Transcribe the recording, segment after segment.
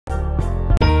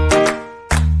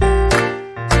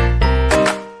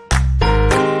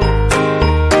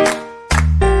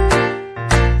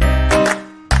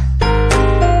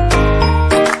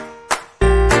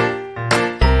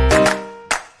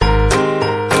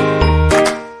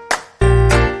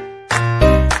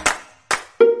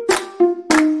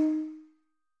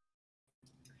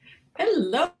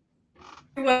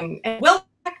and welcome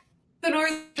back to the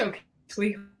Northern Showcase.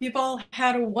 We hope you've all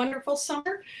had a wonderful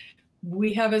summer.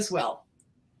 We have as well.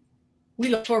 We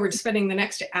look forward to spending the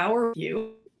next hour with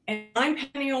you. And I'm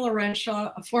Penny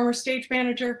Renshaw, a former stage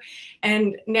manager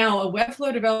and now a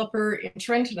Webflow developer in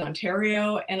Trenton,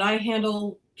 Ontario, and I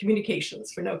handle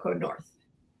communications for No Code North.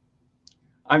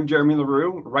 I'm Jeremy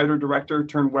LaRue, writer-director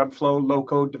turned Webflow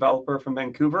low-code developer from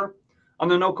Vancouver. On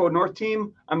the No Code North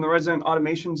team, I'm the resident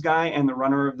automations guy and the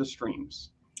runner of the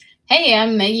streams. Hey,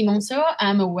 I'm Maggie Monceau.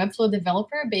 I'm a Webflow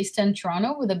developer based in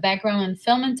Toronto with a background in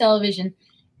film and television.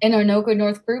 In our No Code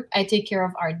North group, I take care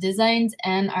of our designs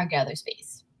and our gather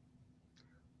space.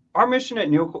 Our mission at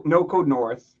No Code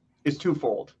North is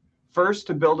twofold. First,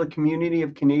 to build a community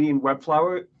of Canadian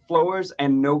Webflowers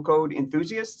and no-code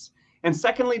enthusiasts, and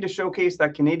secondly, to showcase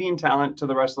that Canadian talent to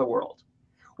the rest of the world.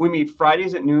 We meet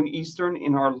Fridays at noon Eastern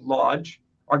in our lodge,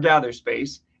 our gather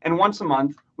space, and once a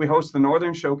month, we host the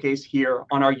Northern Showcase here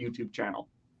on our YouTube channel.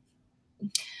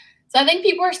 So I think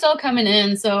people are still coming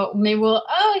in, so maybe we'll,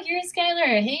 oh, here's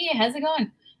Skylar. Hey, how's it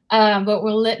going? But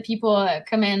we'll let people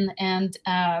come in and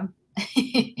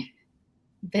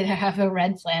better have a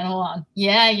red flannel on.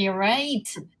 Yeah, you're right.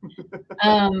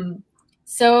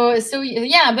 So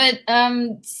yeah, but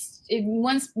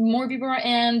once more people are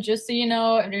in, just so you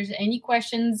know, if there's any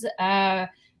questions,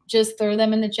 just throw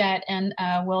them in the chat and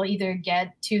we'll either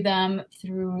get to them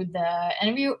through the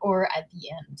interview or at the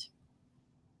end.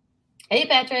 Hey,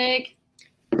 Patrick.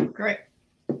 Great.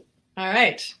 All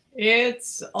right.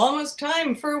 It's almost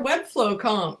time for Webflow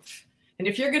Conf. And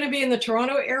if you're going to be in the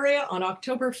Toronto area on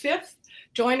October 5th,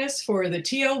 join us for the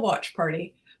TO Watch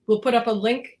Party. We'll put up a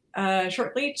link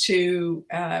shortly to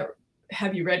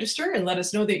have you register and let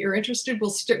us know that you're interested.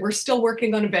 We're still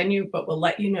working on a venue, but we'll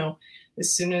let you know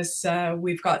as soon as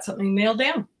we've got something nailed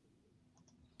down.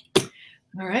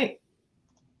 All right.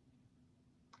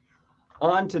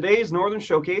 On today's Northern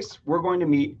Showcase, we're going to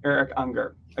meet Eric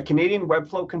Unger, a Canadian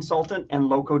Webflow consultant and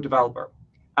low-code developer.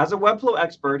 As a Webflow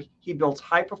expert, he builds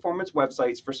high-performance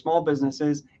websites for small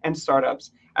businesses and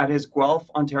startups at his Guelph,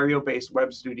 Ontario-based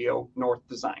web studio, North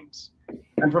Designs,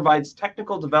 and provides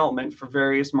technical development for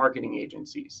various marketing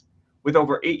agencies. With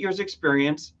over 8 years'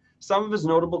 experience, some of his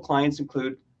notable clients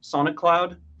include Sonic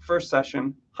Cloud, First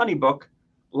Session, Honeybook,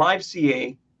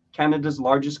 LiveCA, Canada's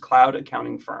largest cloud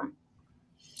accounting firm.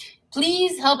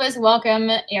 Please help us welcome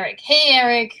Eric. Hey,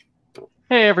 Eric.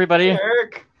 Hey, everybody. Hey,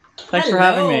 Eric. Thanks for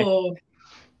having me.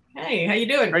 Hey, how you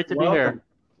doing? Great to be here.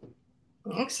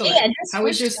 Excellent. Yeah, I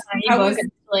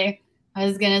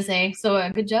was gonna say, so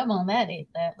good job on that.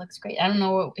 That looks great. I don't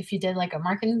know if you did like a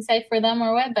marketing site for them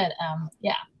or what, but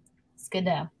yeah, it's good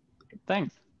to have.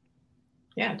 Thanks.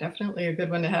 Yeah, definitely a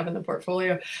good one to have in the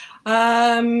portfolio.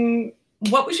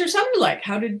 What was your summer like?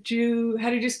 How did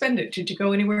you spend it? Did you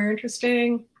go anywhere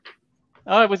interesting?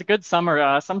 Oh, it was a good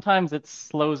summer. Sometimes it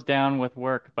slows down with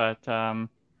work, but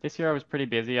this year I was pretty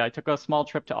busy. I took a small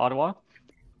trip to Ottawa,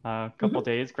 a couple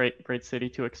days. Great city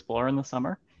to explore in the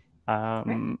summer.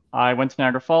 I went to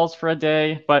Niagara Falls for a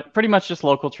day, but pretty much just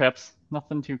local trips.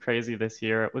 Nothing too crazy this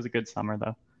year. It was a good summer,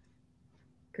 though.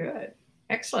 Good.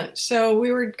 Excellent. So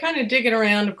we were kind of digging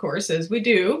around, of course, as we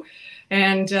do,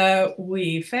 and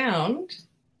we found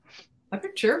a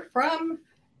picture from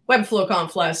Webflow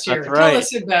Conf last year.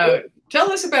 That's right. Tell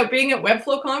us about being at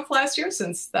Webflow Conf last year,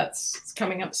 since that's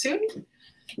coming up soon.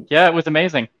 Yeah, it was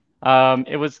amazing.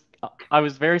 I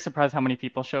was very surprised how many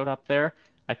people showed up there.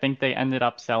 I think they ended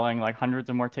up selling like hundreds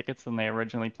of more tickets than they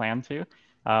originally planned to.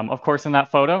 Of course, in that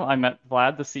photo, I met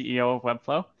Vlad, the CEO of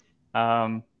Webflow.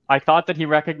 I thought that he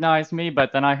recognized me,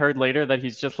 but then I heard later that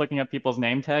he's just looking at people's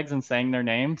name tags and saying their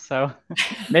names. So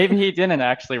maybe he didn't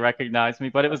actually recognize me,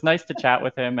 but it was nice to chat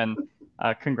with him and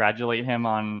congratulate him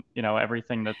on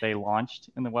everything that they launched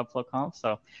in the Webflow Conf.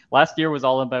 So last year was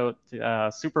all about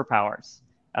superpowers,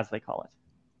 as they call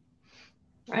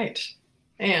it. Right.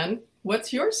 And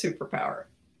what's your superpower?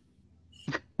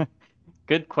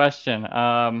 Good question.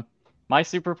 My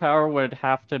superpower would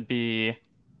have to be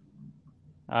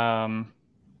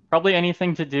probably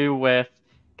anything to do with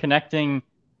connecting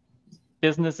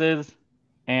businesses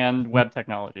and web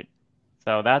technology.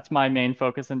 So that's my main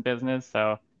focus in business.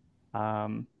 So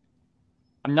I'm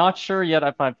not sure yet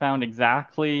if I've found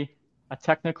exactly a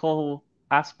technical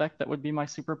aspect that would be my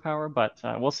superpower, but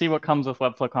we'll see what comes with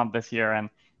Webflow Conf this year, and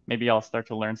maybe I'll start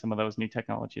to learn some of those new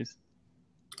technologies.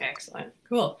 Excellent.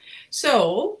 Cool.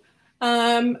 So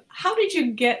how did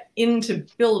you get into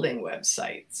building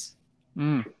websites?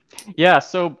 Yeah,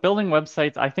 so building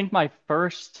websites, I think my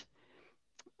first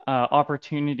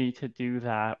opportunity to do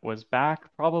that was back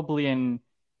probably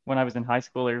when I was in high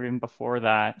school or even before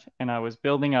that, and I was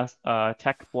building a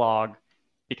tech blog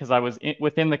because I was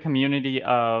within the community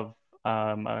of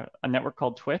a network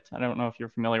called Twit. I don't know if you're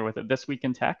familiar with it. This Week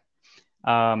in Tech.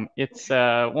 It's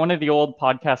one of the old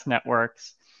podcast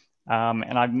networks,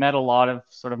 and I've met a lot of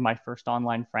sort of my first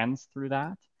online friends through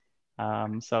that.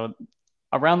 So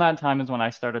around that time is when I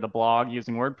started a blog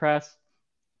using WordPress,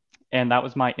 and that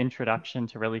was my introduction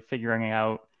to really figuring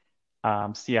out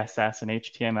CSS and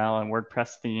HTML and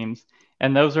WordPress themes.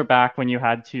 And those are back when you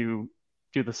had to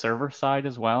do the server side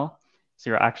as well. So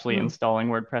you're actually installing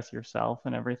WordPress yourself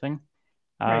and everything.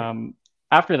 Right.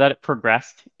 After that, it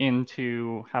progressed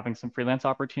into having some freelance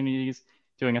opportunities,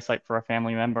 doing a site for a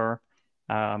family member,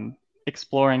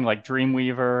 exploring like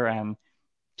Dreamweaver and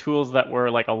tools that were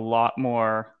like a lot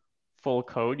more full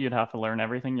code. You'd have to learn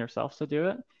everything yourself to do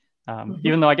it.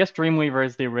 Even though I guess Dreamweaver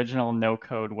is the original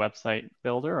no-code website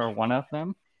builder, or one of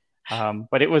them,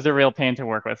 but it was a real pain to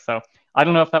work with. So I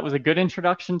don't know if that was a good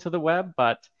introduction to the web,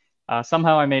 but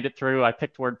somehow I made it through. I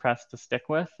picked WordPress to stick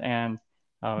with, and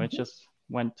it just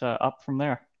went up from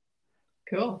there.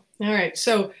 Cool. All right.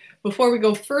 So before we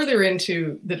go further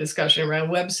into the discussion around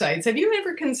websites, have you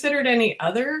ever considered any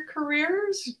other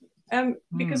careers?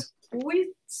 Because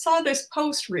we saw this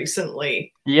post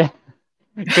recently. Yeah,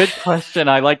 good question.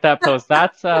 I like that post.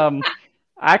 That's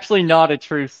actually not a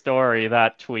true story,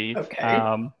 that tweet.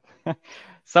 Okay.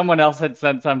 Someone else had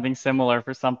said something similar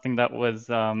for something that was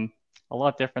a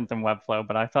lot different than Webflow,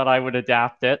 but I thought I would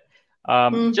adapt it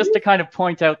just to kind of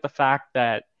point out the fact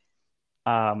that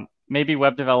maybe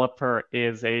web developer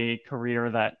is a career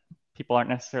that people aren't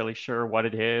necessarily sure what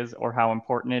it is or how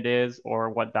important it is or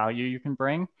what value you can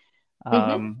bring.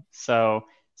 So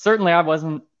certainly I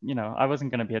wasn't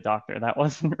going to be a doctor. That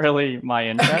wasn't really my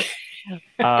interest.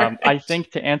 I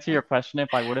think to answer your question,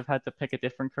 if I would have had to pick a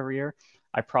different career,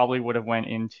 I probably would have went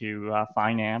into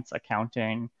finance,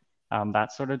 accounting,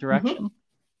 that sort of direction.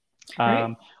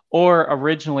 Right. Or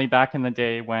originally back in the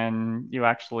day when you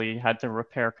actually had to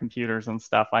repair computers and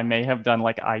stuff, I may have done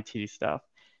like IT stuff.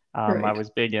 I was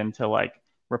big into like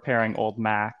repairing old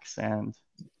Macs and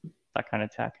that kind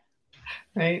of tech.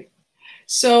 Right.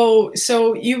 So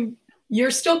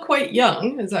you're still quite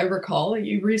young, as I recall.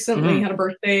 You recently had a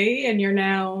birthday, and you're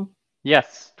now...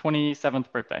 Yes,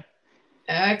 27th birthday.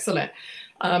 Excellent.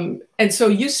 And so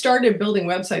you started building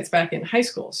websites back in high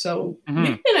school. So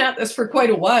you've been at this for quite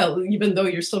a while, even though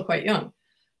you're still quite young.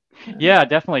 Yeah,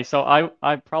 definitely. So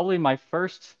I probably my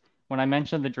first, when I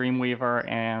mentioned the Dreamweaver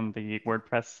and the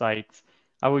WordPress sites,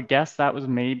 I would guess that was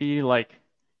maybe like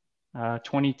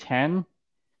 2010.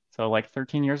 So like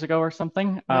 13 years ago or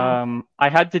something. Wow. I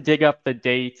had to dig up the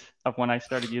date of when I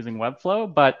started using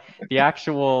Webflow, but the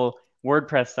actual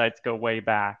WordPress sites go way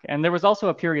back. And there was also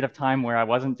a period of time where I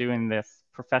wasn't doing this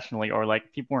professionally, or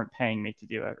like people weren't paying me to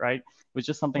do it, right? It was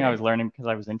just something I was learning because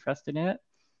I was interested in it.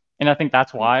 And I think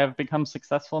that's why I've become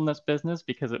successful in this business,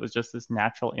 because it was just this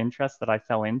natural interest that I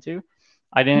fell into.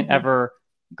 I didn't ever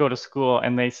go to school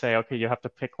and they say, okay, you have to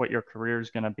pick what your career is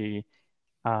going to be.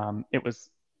 It was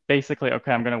basically,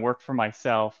 okay, I'm going to work for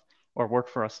myself or work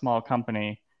for a small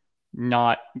company,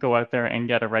 not go out there and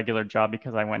get a regular job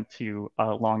because I went to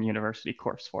a long university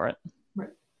course for it.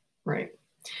 Right.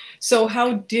 So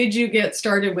how did you get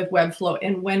started with Webflow,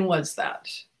 and when was that?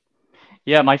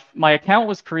 Yeah, my account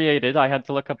was created. I had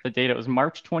to look up the date. It was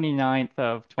March 29th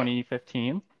of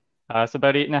 2015. So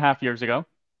about 8.5 years ago.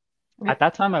 At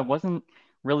that time, I wasn't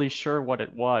really sure what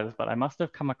it was, but I must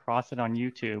have come across it on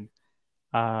YouTube.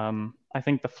 I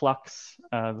think the Flux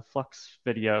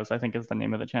videos, I think is the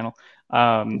name of the channel.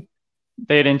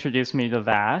 They had introduced me to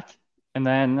that. And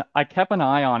then I kept an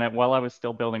eye on it while I was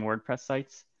still building WordPress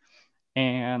sites.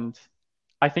 And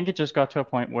I think it just got to a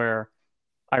point where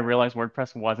I realized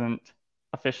WordPress wasn't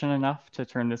efficient enough to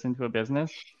turn this into a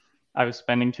business. I was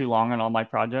spending too long on all my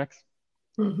projects.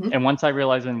 And once I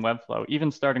realized in Webflow,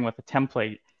 even starting with a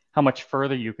template, how much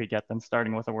further you could get than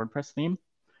starting with a WordPress theme,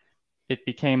 it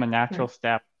became a natural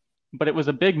step. But it was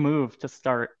a big move to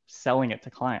start selling it to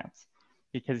clients,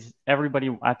 because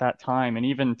everybody at that time, and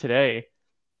even today,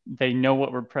 they know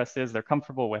what WordPress is, they're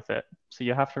comfortable with it. So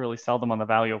you have to really sell them on the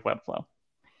value of Webflow.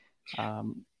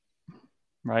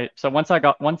 Right. So once I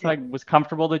was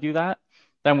comfortable to do that,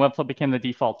 then Webflow became the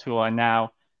default tool. And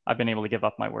now I've been able to give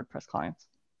up my WordPress clients.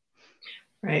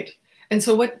 Right. And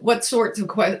so what sorts of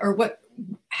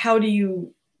how do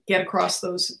you get across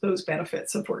those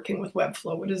benefits of working with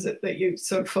Webflow? What is it that you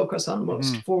sort of focus on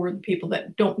most for the people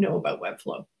that don't know about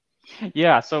Webflow?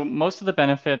 Yeah, so most of the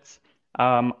benefits,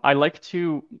 I like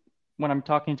to, when I'm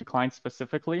talking to clients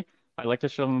specifically, I like to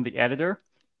show them the editor,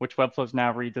 which Webflow is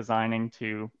now redesigning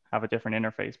to have a different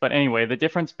interface. But anyway, the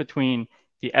difference between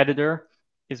the editor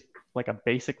is like a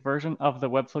basic version of the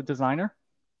Webflow designer.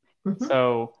 Mhm.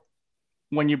 So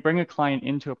when you bring a client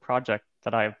into a project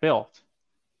that I have built,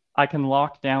 I can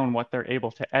lock down what they're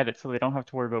able to edit so they don't have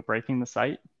to worry about breaking the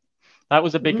site. That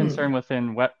was a big concern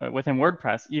within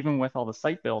WordPress, even with all the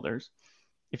site builders.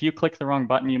 If you click the wrong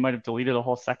button, you might have deleted a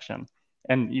whole section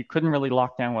and you couldn't really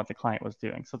lock down what the client was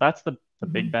doing. So that's the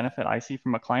big benefit I see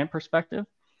from a client perspective.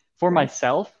 For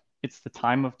myself, it's the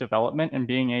time of development and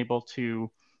being able to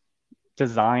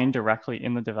design directly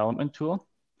in the development tool.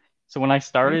 So when I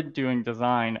started doing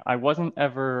design,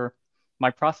 my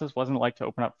process wasn't like to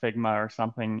open up Figma or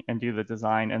something and do the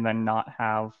design and then not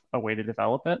have a way to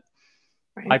develop it.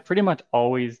 I pretty much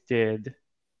always did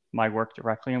my work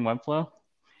directly in Webflow.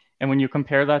 And when you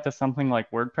compare that to something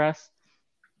like WordPress,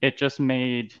 it just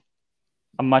made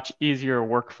a much easier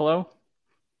workflow.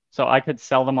 So I could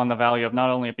sell them on the value of not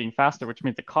only it being faster, which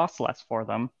means it costs less for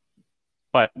them,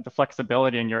 but the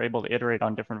flexibility, and you're able to iterate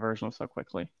on different versions so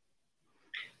quickly.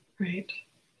 Right.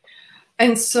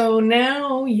 And so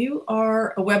now you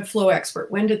are a Webflow expert.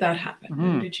 When did that happen?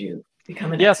 When did you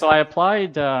become an expert? So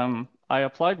I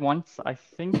applied once, I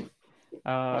think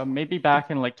maybe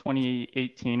back in like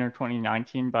 2018 or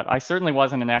 2019, but I certainly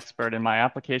wasn't an expert and my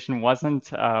application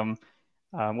wasn't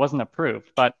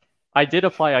approved. But I did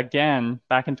apply again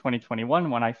back in 2021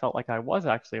 when I felt like I was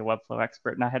actually a Webflow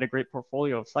expert and I had a great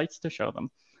portfolio of sites to show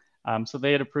them. So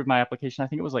they had approved my application. I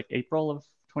think it was like April of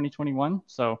 2021,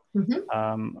 so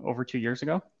over 2 years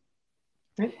ago.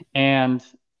 And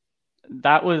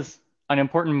that was an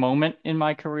important moment in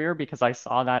my career because I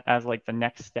saw that as like the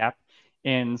next step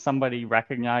in somebody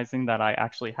recognizing that I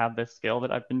actually have this skill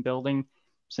that I've been building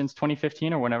since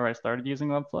 2015 or whenever I started using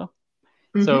Webflow.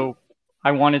 So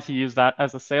I wanted to use that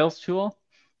as a sales tool,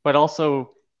 but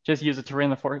also just use it to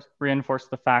reinforce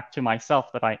the fact to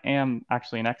myself that I am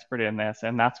actually an expert in this,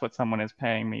 and that's what someone is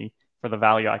paying me for, the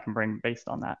value I can bring based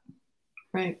on that.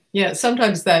 Right. Yeah.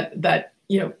 Sometimes that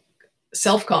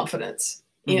self-confidence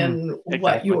in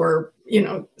what you're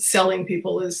selling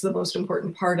people is the most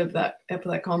important part of that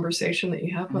conversation that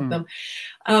you have with them.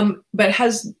 But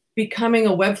has becoming a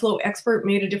Webflow expert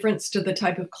made a difference to the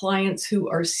type of clients who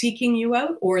are seeking you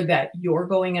out or that you're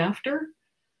going after?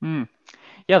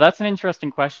 Yeah, that's an interesting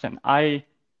question. I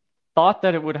thought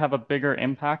that it would have a bigger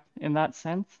impact in that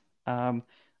sense.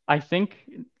 I think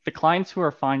the clients who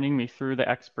are finding me through the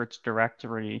experts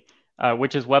directory,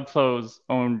 which is Webflow's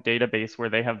own database where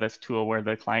they have this tool where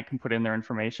the client can put in their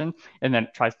information and then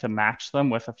it tries to match them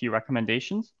with a few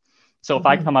recommendations. So if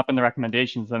I come up in the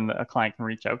recommendations, then a client can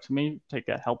reach out to me to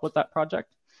get help with that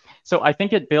project. So I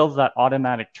think it builds that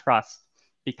automatic trust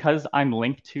because I'm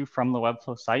linked to from the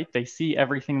Webflow site. They see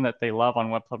everything that they love on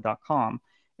webflow.com,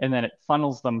 and then it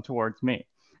funnels them towards me.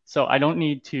 So I don't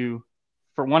need to,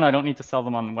 for one, I don't need to sell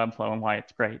them on Webflow and why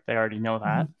it's great. They already know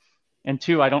that. And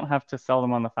two, I don't have to sell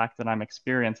them on the fact that I'm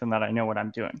experienced and that I know what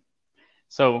I'm doing.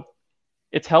 So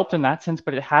it's helped in that sense,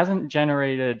 but it hasn't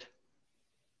generated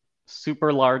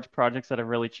super large projects that have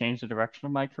really changed the direction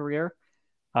of my career.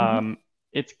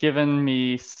 It's given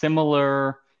me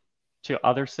similar to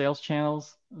other sales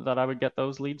channels that I would get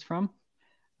those leads from.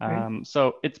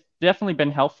 So it's definitely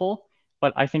been helpful,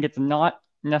 but I think it's not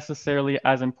necessarily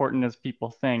as important as people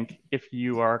think. If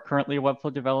you are currently a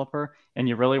Webflow developer and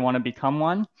you really want to become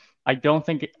one, I don't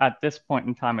think at this point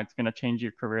in time it's going to change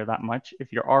your career that much.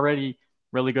 If you're already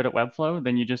really good at Webflow,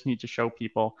 then you just need to show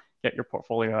people, get your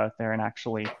portfolio out there, and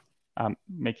actually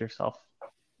make yourself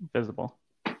visible.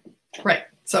 Right.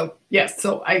 So yes.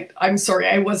 So I'm sorry,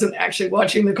 I wasn't actually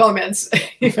watching the comments,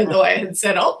 even though I had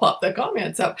said I'll pop the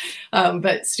comments up.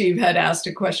 But Steve had asked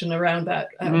a question around that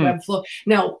Webflow.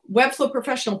 Now, Webflow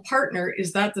Professional Partner,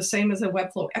 is that the same as a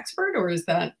Webflow Expert, or is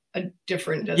that a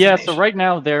different designation? Yeah. So right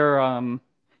now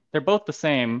they're both the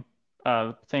same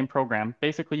program.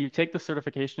 Basically, you take the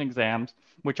certification exams,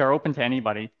 which are open to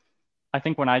anybody. I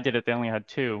think when I did it, they only had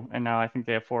 2, and now I think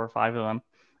they have 4 or 5 of them.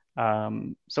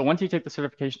 So once you take the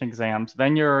certification exams,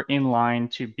 then you're in line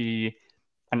to be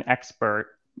an expert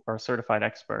or a certified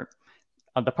expert.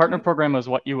 The partner program is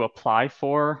what you apply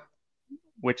for,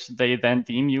 which they then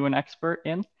deem you an expert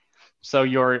in. So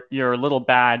your little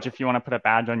badge, if you want to put a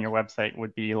badge on your website,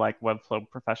 would be like Webflow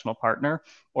Professional Partner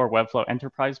or Webflow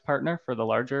Enterprise Partner for the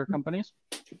larger companies.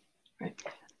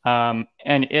 And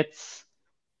it's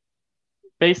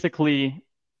basically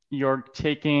you're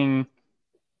taking,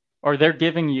 or they're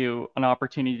giving you an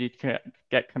opportunity to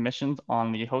get commissions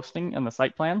on the hosting and the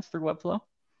site plans through Webflow.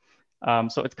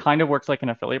 So it kind of works like an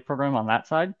affiliate program on that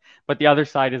side. But the other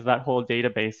side is that whole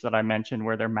database that I mentioned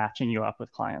where they're matching you up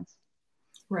with clients.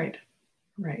 Right.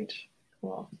 Right.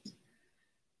 Cool.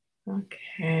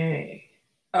 Okay.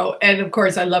 Oh, and of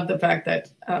course, I love the fact that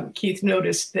Keith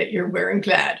noticed that you're wearing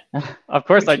plaid. Of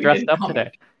course, I dressed up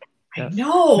today. Yes.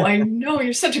 I know.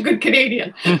 You're such a good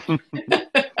Canadian.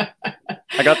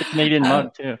 I got the Canadian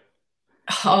mug too.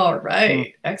 All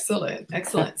right. Excellent.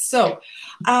 So,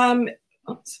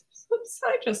 oops,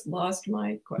 I just lost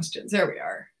my questions. There we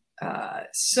are.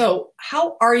 So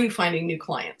how are you finding new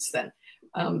clients then?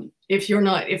 If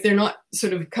they're not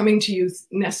sort of coming to you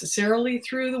necessarily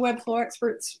through the Webflow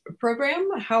Experts program,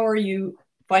 how are you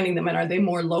finding them? And are they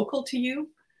more local to you?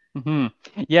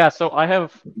 Yeah, so I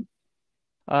have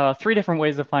 3 different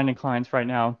ways of finding clients right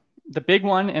now. The big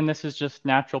one, and this is just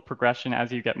natural progression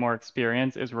as you get more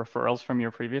experience, is referrals from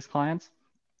your previous clients.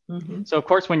 So of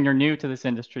course, when you're new to this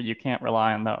industry, you can't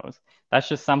rely on those. That's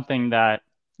just something that,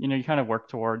 you kind of work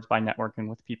towards by networking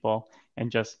with people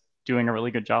and just doing a really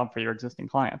good job for your existing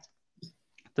clients.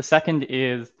 The second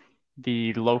is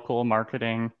the local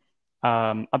marketing.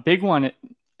 A big one,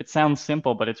 it sounds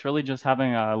simple, but it's really just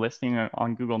having a listing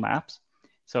on Google Maps.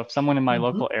 So if someone in my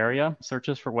local area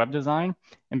searches for web design,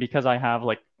 and because I have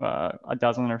like a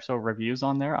dozen or so reviews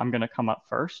on there, I'm going to come up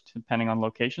first, depending on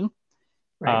location.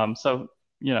 Right. So,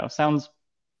 sounds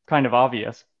kind of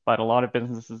obvious, but a lot of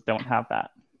businesses don't have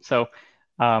that. So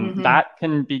that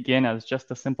can begin as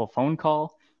just a simple phone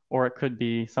call, or it could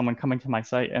be someone coming to my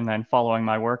site and then following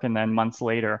my work, and then months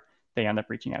later, they end up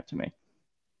reaching out to me.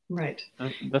 Right.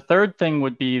 The third thing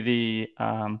would be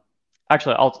the,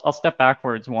 actually, I'll step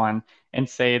backwards one and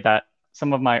say that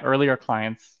some of my earlier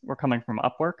clients were coming from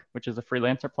Upwork, which is a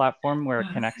freelancer platform where it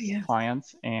connects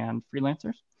clients and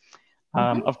freelancers.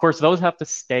 Of course, those have to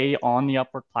stay on the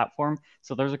Upwork platform.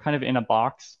 So those are kind of in a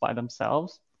box by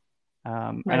themselves.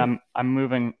 And I'm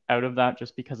moving out of that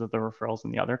just because of the referrals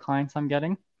and the other clients I'm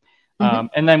getting.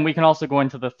 And then we can also go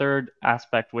into the third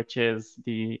aspect, which is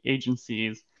the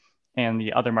agencies and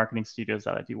the other marketing studios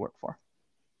that I do work for.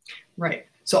 Right.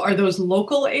 So are those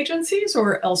local agencies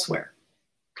or elsewhere?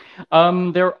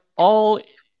 They're all,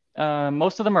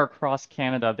 most of them are across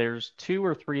Canada. There's 2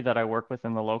 or 3 that I work with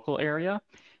in the local area,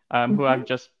 who I've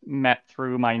just met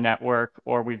through my network,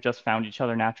 or we've just found each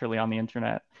other naturally on the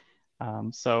internet.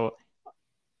 So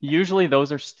usually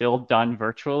those are still done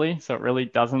virtually. So it really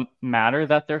doesn't matter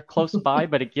that they're close by,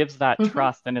 but it gives that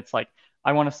trust. And it's like,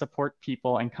 I want to support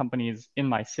people and companies in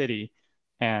my city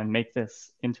and make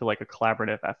this into like a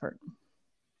collaborative effort.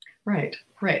 Right.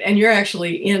 And you're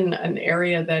actually in an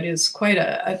area that is quite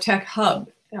a tech hub.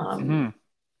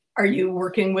 Are you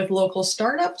working with local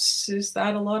startups? Is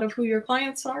that a lot of who your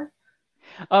clients are?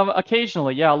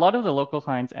 Occasionally, yeah. A lot of the local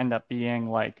clients end up being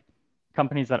like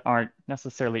companies that aren't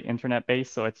necessarily internet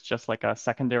based. So it's just like a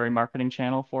secondary marketing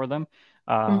channel for them.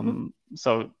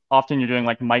 So often you're doing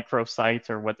like micro sites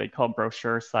or what they call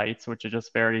brochure sites, which are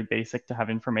just very basic to have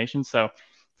information. So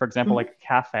for example, like a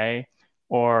cafe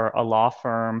or a law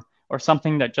firm or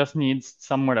something that just needs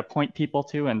somewhere to point people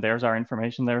to, and there's our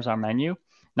information, there's our menu,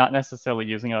 not necessarily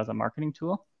using it as a marketing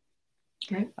tool.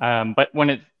 Okay. But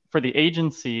when for the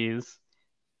agencies,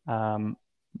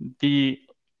 they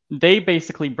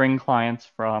basically bring clients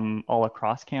from all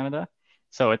across Canada.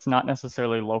 So it's not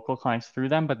necessarily local clients through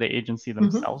them, but the agency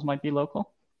themselves might be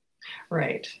local.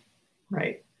 Right.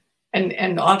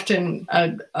 And often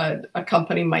a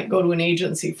company might go to an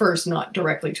agency first, not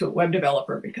directly to a web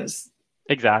developer, because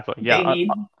exactly, they need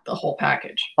the whole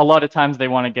package. A lot of times they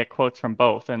want to get quotes from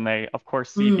both, and they of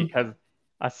course see because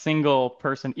a single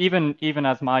person, even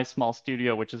as my small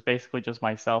studio, which is basically just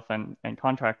myself and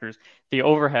contractors, the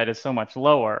overhead is so much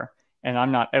lower, and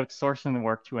I'm not outsourcing the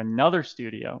work to another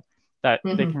studio, that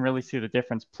they can really see the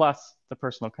difference, plus the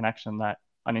personal connection that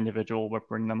an individual would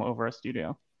bring them over a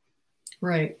studio.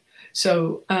 Right.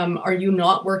 So are you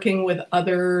not working with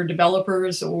other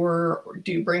developers, or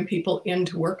do you bring people in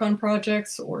to work on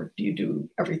projects, or do you do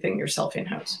everything yourself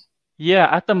in-house?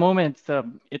 Yeah, at the moment,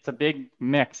 it's a big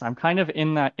mix. I'm kind of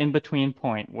in that in-between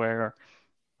point where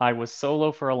I was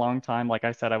solo for a long time. Like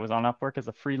I said, I was on Upwork as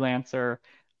a freelancer.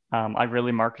 I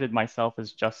really marketed myself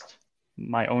as just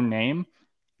my own name.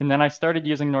 And then I started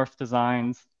using North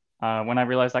Designs when I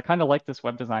realized I kind of like this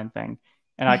web design thing,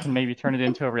 and I can maybe turn it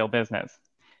into a real business.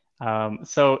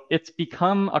 So it's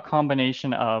become a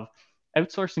combination of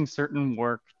outsourcing certain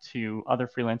work to other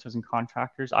freelancers and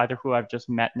contractors, either who I've just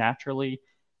met naturally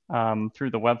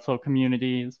through the Webflow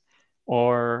communities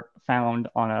or found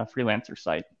on a freelancer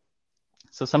site.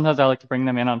 So sometimes I like to bring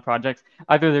them in on projects.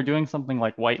 Either they're doing something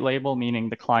like white label, meaning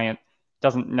the client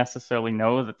doesn't necessarily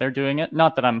know that they're doing it.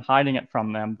 Not that I'm hiding it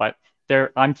from them, but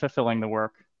I'm fulfilling the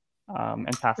work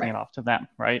and passing it off to them,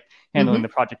 right? Handling the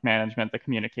project management, the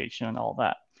communication, and all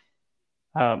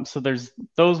that. So there's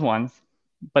those ones.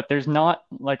 but there's not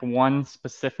like one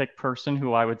specific person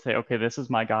who I would say, okay, this is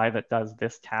my guy that does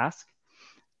this task.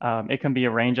 It can be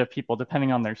a range of people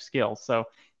depending on their skills. So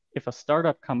if a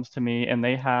startup comes to me and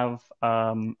they have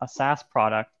a SaaS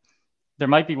product, there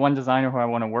might be one designer who I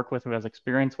want to work with who has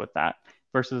experience with that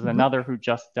versus another who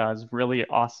just does really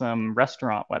awesome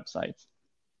restaurant websites.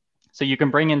 So you can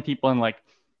bring in people in like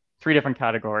 3 different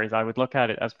categories. I would look at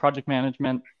it as project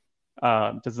management,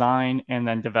 design, and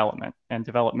then development. And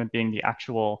development being the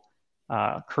actual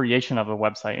creation of a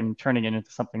website and turning it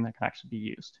into something that can actually be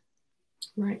used.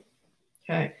 Right.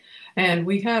 Okay. And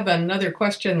we have another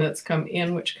question that's come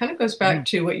in, which kind of goes back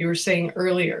to what you were saying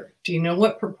earlier. Do you know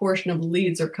what proportion of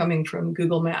leads are coming from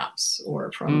Google Maps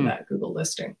or from that Google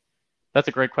listing? That's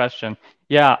a great question.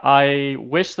 Yeah, I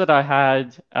wish that I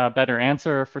had a better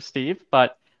answer for Steve,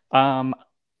 but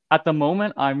at the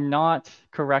moment, I'm not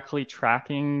correctly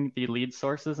tracking the lead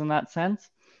sources in that sense.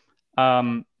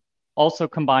 Also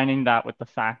combining that with the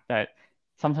fact that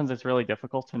sometimes it's really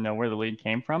difficult to know where the lead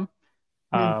came from.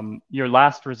 Your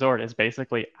last resort is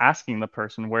basically asking the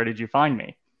person, where did you find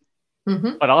me?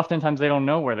 But oftentimes they don't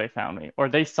know where they found me, or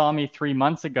they saw me 3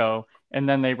 months ago and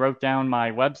then they wrote down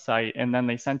my website and then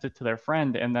they sent it to their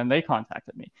friend and then they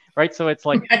contacted me, right? So it's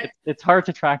like, it's hard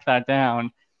to track that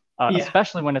down,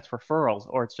 especially when it's referrals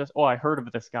or it's just, oh, I heard of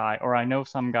this guy, or I know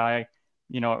some guy,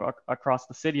 you know, across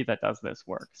the city that does this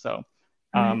work. So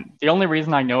the only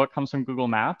reason I know it comes from Google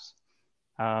Maps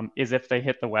is if they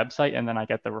hit the website and then I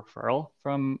get the referral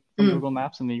from Google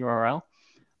Maps and the URL.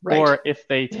 Or if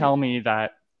they tell me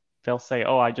that they'll say,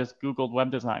 oh, I just Googled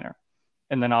web designer.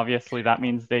 And then obviously that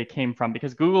means they came from,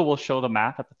 because Google will show the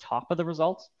map at the top of the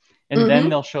results and then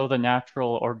they'll show the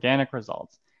natural organic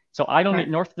results. So I don't,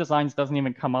 North Designs doesn't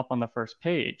even come up on the first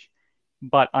page,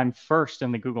 but I'm first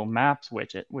in the Google Maps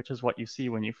widget, which is what you see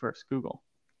when you first Google.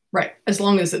 Right, as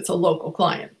long as it's a local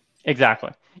client. Exactly.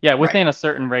 Yeah, within a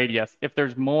certain radius. If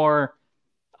there's more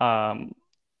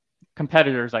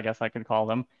competitors, I guess I could call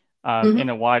them, in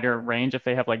a wider range, if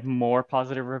they have like more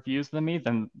positive reviews than me,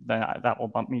 then that will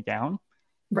bump me down.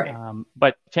 Right.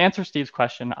 But to answer Steve's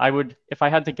question, I would, if I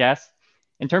had to guess,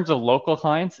 in terms of local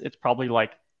clients, it's probably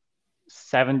like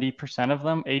 70% of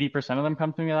them, 80% of them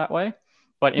come to me that way.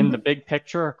 But in the big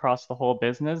picture across the whole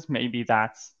business, maybe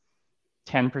that's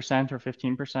 10% or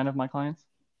 15% of my clients.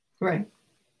 Right.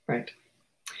 Right.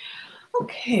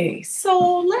 Okay,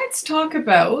 so let's talk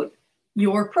about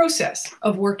your process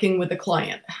of working with a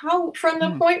client. How, from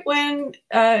the point when,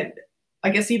 I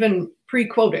guess even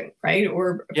pre-quoting, right?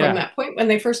 Or from that point when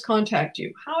they first contact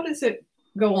you, how does it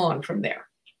go on from there?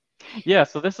 Yeah,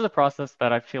 so this is a process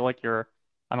that I feel like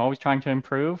I'm always trying to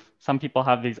improve. Some people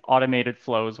have these automated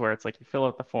flows where it's like you fill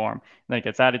out the form, and then it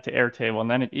gets added to Airtable, and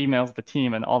then it emails the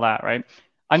team and all that, right?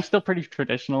 I'm still pretty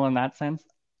traditional in that sense.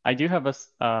 I do have a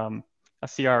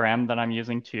CRM that I'm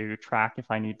using to track if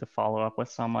I need to follow up with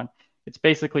someone. It's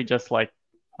basically just like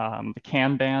the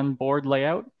Kanban board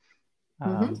layout,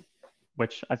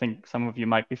 which I think some of you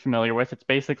might be familiar with. It's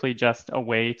basically just a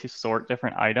way to sort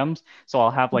different items. So I'll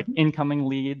have like incoming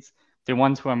leads, the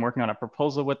ones who I'm working on a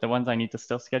proposal with, the ones I need to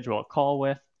still schedule a call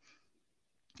with,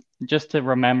 just to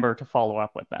remember to follow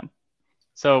up with them.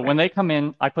 So when they come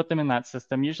in, I put them in that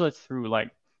system. Usually it's through like,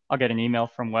 I'll get an email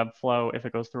from Webflow. If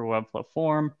it goes through a Webflow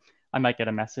form, I might get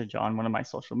a message on one of my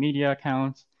social media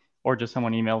accounts, or just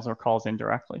someone emails or calls in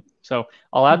directly. So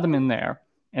I'll add them in there.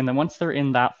 And then once they're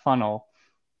in that funnel,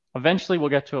 eventually we'll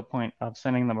get to a point of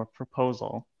sending them a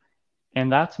proposal.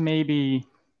 And that's maybe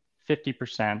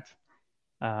 50%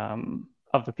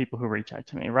 of the people who reach out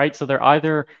to me, right? So they're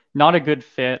either not a good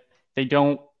fit, they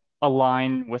don't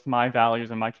align with my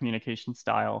values and my communication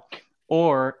style,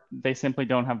 or they simply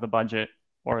don't have the budget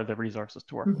or the resources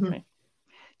to work with me.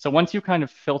 So once you kind of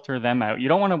filter them out, you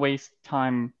don't want to waste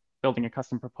time building a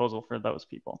custom proposal for those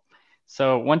people.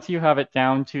 So once you have it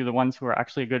down to the ones who are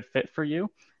actually a good fit for you,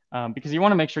 because you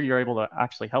want to make sure you're able to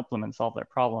actually help them and solve their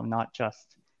problem, not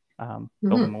just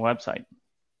build them a website.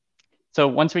 So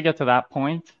once we get to that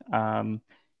point,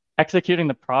 executing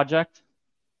the project,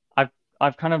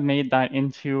 I've kind of made that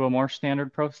into a more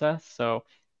standard process. So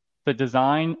the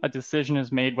design, a decision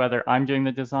is made whether I'm doing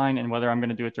the design and whether I'm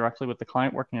going to do it directly with the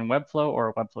client working in Webflow or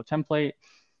a Webflow template,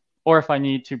 or if I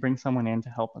need to bring someone in to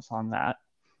help us on that.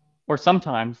 Or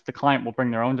sometimes the client will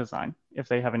bring their own design if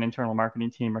they have an internal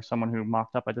marketing team or someone who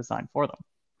mocked up a design for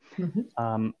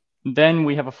them. Then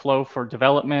we have a flow for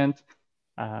development,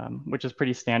 which is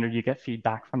pretty standard. You get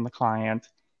feedback from the client.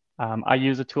 I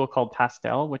use a tool called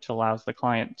Pastel, which allows the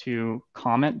client to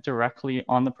comment directly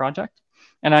on the project.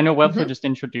 And I know Webflow just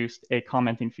introduced a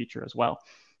commenting feature as well.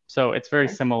 So it's very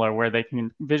similar where they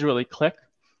can visually click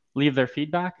leave their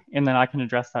feedback, and then I can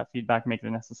address that feedback, make the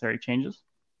necessary changes.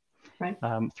 Right.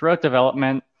 Throughout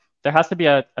development, there has to be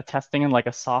a testing and like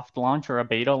a soft launch or a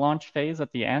beta launch phase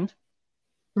at the end.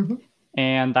 Mm-hmm.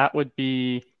 And that would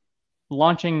be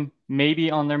launching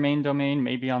maybe on their main domain,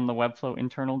 maybe on the Webflow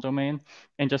internal domain,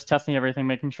 and just testing everything,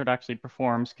 making sure it actually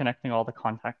performs, connecting all the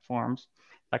contact forms,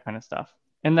 that kind of stuff.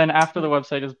 And then after the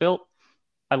website is built,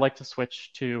 I like to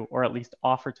switch to, or at least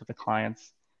offer to the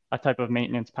clients, a type of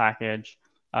maintenance package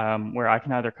where I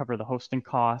can either cover the hosting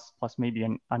costs plus maybe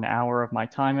an hour of my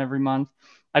time every month.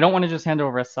 I don't want to just hand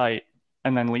over a site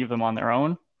and then leave them on their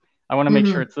own. I want to make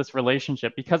sure it's this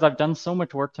relationship, because I've done so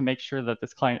much work to make sure that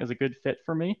this client is a good fit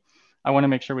for me. I want to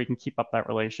make sure we can keep up that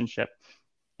relationship.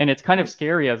 And it's kind of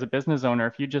scary as a business owner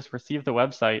if you just receive the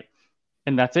website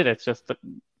and that's it. It's just,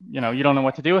 you don't know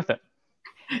what to do with it.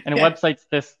 And a website's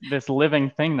this living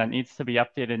thing that needs to be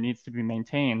updated, needs to be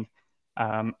maintained.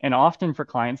 And often for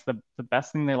clients, the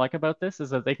best thing they like about this is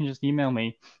that they can just email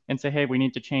me and say, hey, we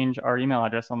need to change our email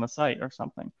address on the site or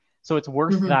something. So it's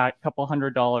worth that couple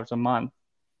 $100 a month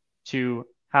to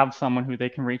have someone who they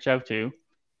can reach out to,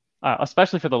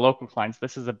 especially for the local clients.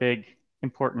 This is a big,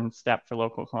 important step for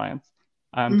local clients,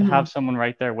 to have someone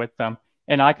right there with them.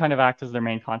 And I kind of act as their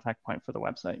main contact point for the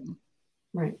website.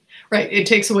 Right. Right. It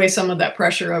takes away some of that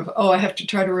pressure of, I have to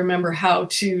try to remember how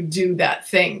to do that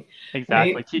thing.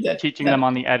 Exactly. Right? Teaching them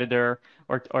on the editor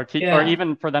or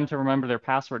even for them to remember their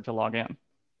password to log in.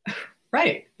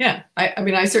 Right. Yeah. I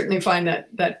mean, I certainly find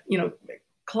that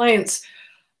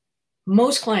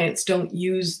most clients don't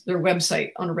use their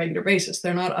website on a regular basis.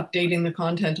 They're not updating the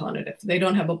content on it. If they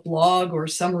don't have a blog or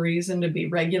some reason to be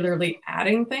regularly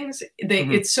adding things,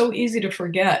 it's so easy to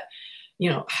forget,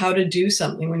 how to do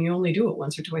something when you only do it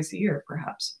once or twice a year,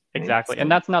 perhaps. Right? Exactly. So,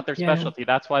 and that's not their specialty.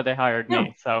 That's why they hired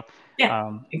me. So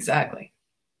exactly.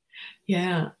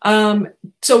 Yeah.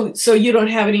 So you don't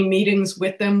have any meetings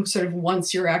with them sort of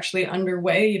once you're actually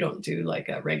underway? You don't do like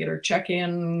a regular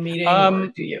check-in meeting, or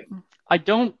do you? I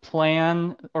don't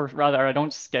plan, or rather, I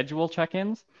don't schedule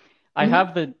check-ins. I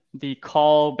have the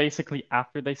call basically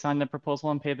after they sign the proposal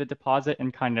and pay the deposit,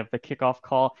 and kind of the kickoff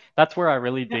call. That's where I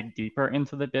really dig deeper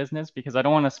into the business, because I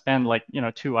don't want to spend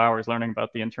 2 hours learning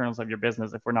about the internals of your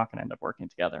business if we're not going to end up working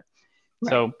together. Right.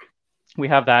 So we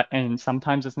have that, and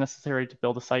sometimes it's necessary to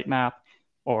build a sitemap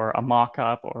or a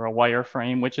mock-up or a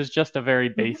wireframe, which is just a very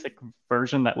basic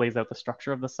version that lays out the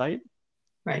structure of the site.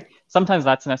 Right. Sometimes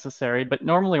that's necessary, but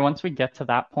normally once we get to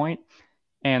that point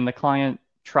and the client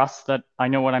trusts that I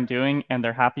know what I'm doing and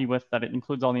they're happy with that it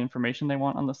includes all the information they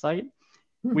want on the site,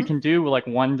 we can do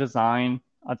one design,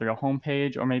 either a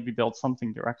homepage or maybe build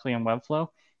something directly in Webflow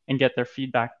and get their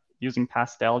feedback using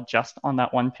Pastel just on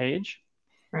that one page.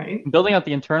 Right. Building out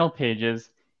the internal pages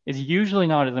is usually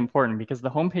not as important, because the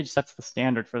homepage sets the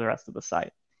standard for the rest of the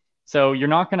site. So you're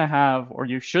not going to have, or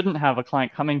you shouldn't have, a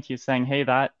client coming to you saying, hey,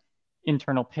 that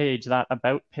internal page, that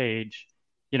about page,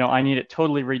 I need it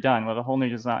totally redone with a whole new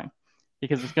design,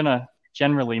 because it's going to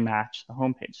generally match the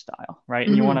homepage style, right?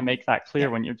 And you want to make that clear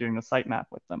when you're doing the sitemap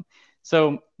with them.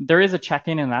 So there is a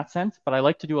check-in in that sense, but I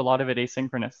like to do a lot of it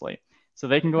asynchronously. So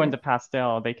they can go into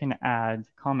Pastel, they can add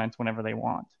comments whenever they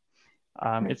want.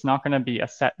 It's not going to be a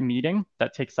set meeting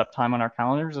that takes up time on our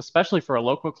calendars, especially for a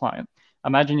local client.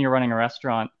 Imagine you're running a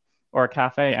restaurant or a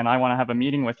cafe and I want to have a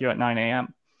meeting with you at 9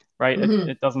 a.m., right?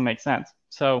 It doesn't make sense.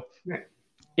 So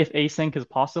if async is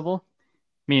possible,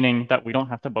 meaning that we don't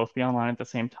have to both be online at the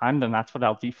same time, then that's what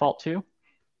I'll default to.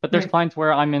 But there's clients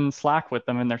where I'm in Slack with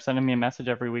them and they're sending me a message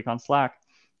every week on Slack,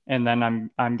 and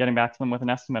then I'm getting back to them with an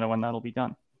estimate of when that'll be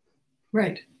done.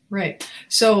 Right.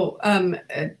 So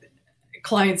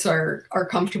clients are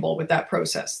comfortable with that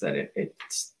process, that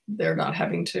they're not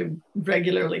having to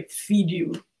regularly feed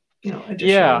you,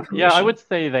 additional information. Yeah, I would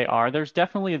say they are. There's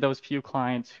definitely those few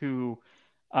clients who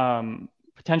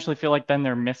potentially feel like then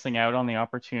they're missing out on the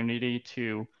opportunity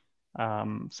to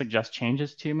suggest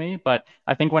changes to me. But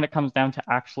I think when it comes down to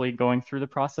actually going through the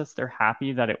process, they're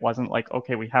happy that it wasn't like,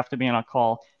 okay, we have to be on a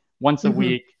call once a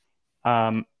week.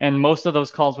 And most of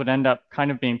those calls would end up kind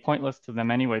of being pointless to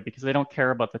them anyway, because they don't care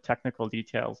about the technical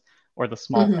details or the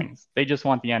small things. They just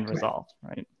want the end result,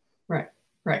 right?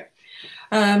 Right.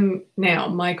 Now,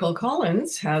 Michael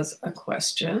Collins has a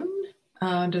question.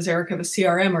 Does Eric have a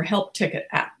CRM or help ticket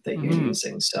app that you're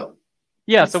using? So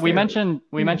we mentioned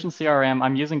CRM.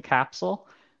 I'm using Capsule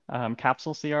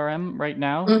CRM right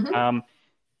now.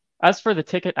 As for the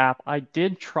ticket app, I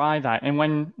did try that. And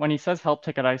when he says help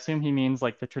ticket, I assume he means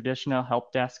like the traditional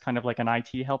help desk, kind of like an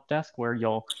IT help desk where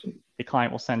the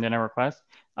client will send in a request.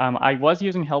 I was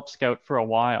using Help Scout for a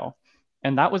while,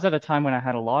 and that was at a time when I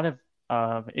had a lot of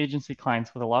agency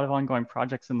clients with a lot of ongoing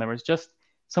projects, and there was just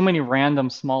so many random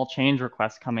small change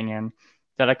requests coming in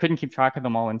that I couldn't keep track of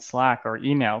them all in Slack or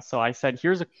email. So I said,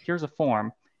 here's a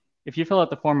form. If you fill out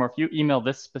the form or if you email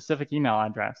this specific email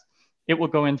address, it will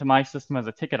go into my system as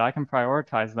a ticket. I can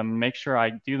prioritize them and make sure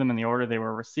I do them in the order they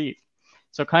were received.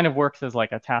 So it kind of works as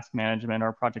like a task management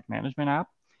or project management app.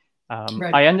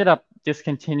 Right. I ended up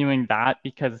discontinuing that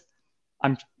because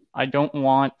I don't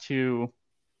want to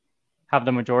have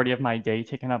the majority of my day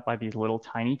taken up by these little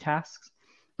tiny tasks.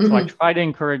 So I try to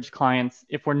encourage clients,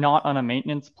 if we're not on a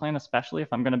maintenance plan, especially if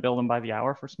I'm going to bill them by the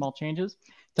hour for small changes,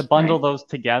 to bundle those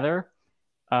together,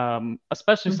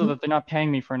 especially so that they're not paying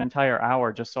me for an entire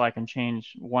hour just so I can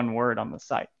change one word on the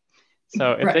site.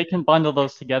 So if they can bundle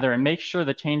those together and make sure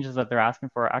the changes that they're asking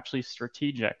for are actually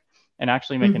strategic and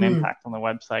actually make an impact on the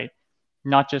website,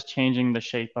 not just changing the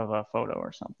shape of a photo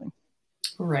or something.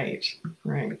 Right.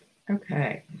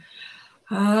 Okay.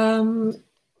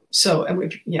 So, and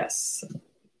we've,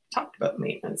 talked about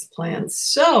maintenance plans.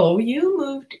 So you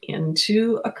moved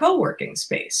into a co-working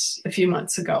space a few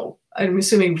months ago. I'm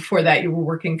assuming before that you were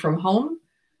working from home?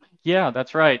 Yeah,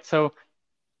 that's right. So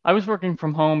I was working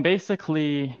from home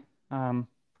basically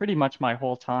pretty much my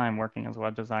whole time working as a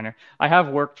web designer. I have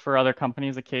worked for other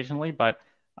companies occasionally, but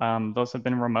those have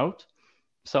been remote.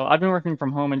 So I've been working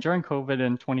from home, and during COVID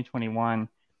in 2021,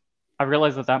 I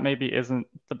realized that maybe isn't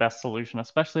the best solution,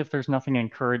 especially if there's nothing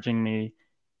encouraging me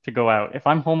to go out. If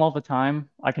I'm home all the time,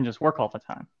 I can just work all the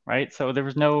time, right? So there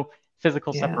was no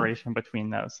physical separation between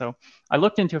those. So I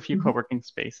looked into a few co-working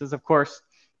spaces. Of course,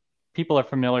 people are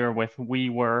familiar with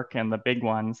WeWork and the big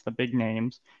ones, the big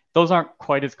names. Those aren't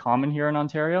quite as common here in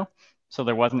Ontario, so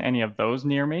there wasn't any of those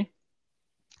near me.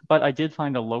 But I did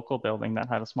find a local building that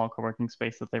had a small co-working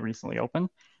space that they recently opened,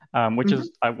 which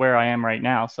is where I am right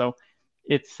now. So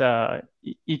it's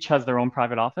each has their own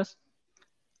private office.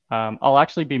 I'll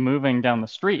actually be moving down the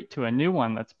street to a new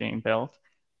one that's being built,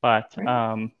 but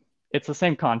it's the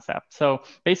same concept. So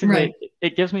basically,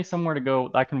 it gives me somewhere to go.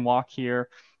 I can walk here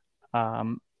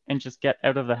and just get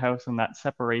out of the house and that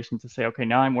separation to say, okay,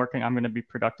 now I'm working. I'm going to be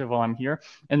productive while I'm here,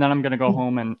 and then I'm going to go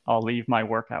home and I'll leave my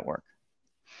work at work.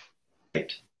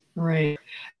 Right.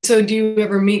 So do you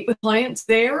ever meet with clients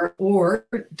there, or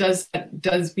does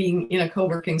being in a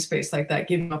co-working space like that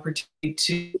give you an opportunity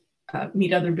to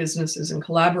meet other businesses and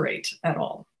collaborate at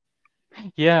all?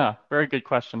 Yeah, very good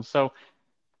question. So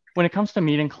when it comes to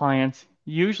meeting clients,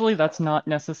 usually that's not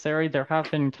necessary. There have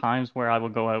been times where I will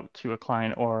go out to a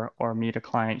client or meet a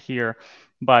client here,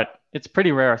 but it's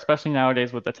pretty rare, especially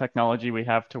nowadays with the technology we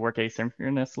have to work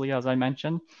asynchronously, as I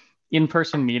mentioned.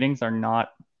 In-person meetings are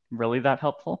not really that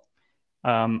helpful.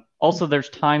 Also, there's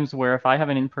times where if I have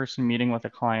an in-person meeting with a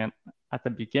client at the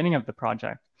beginning of the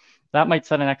project, that might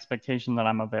set an expectation that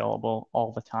I'm available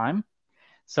all the time.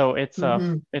 So it's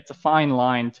a fine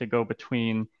line to go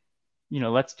between,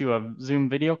 let's do a Zoom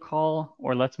video call,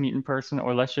 or let's meet in person,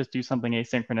 or let's just do something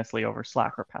asynchronously over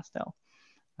Slack or Pastel.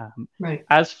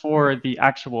 As for the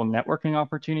actual networking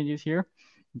opportunities here,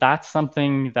 that's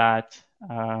something that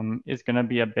is going to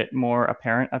be a bit more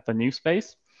apparent at the new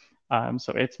space.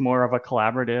 So it's more of a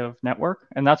collaborative network,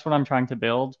 and that's what I'm trying to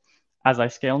build as I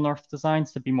scale North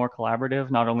Designs, to be more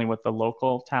collaborative, not only with the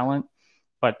local talent,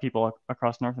 but people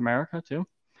across North America too.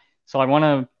 So I want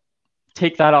to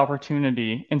take that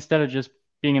opportunity instead of just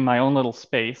being in my own little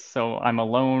space. So I'm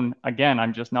alone. Again,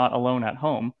 I'm just not alone at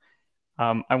home.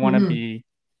 I want to be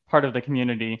part of the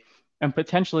community, and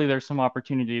potentially there's some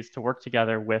opportunities to work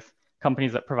together with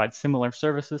companies that provide similar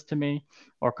services to me,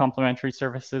 or complementary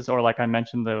services, or like I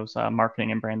mentioned, those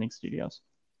marketing and branding studios.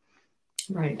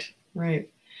 Right.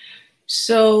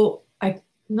 So I'm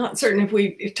not certain if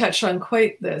we touched on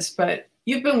quite this, but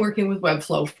you've been working with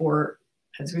Webflow for,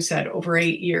 as we said, over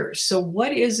 8 years. So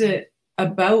what is it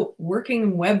about working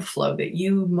in Webflow that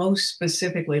you most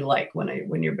specifically like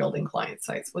when you're building client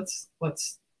sites?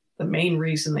 What's the main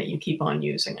reason that you keep on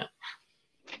using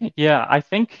it? Yeah,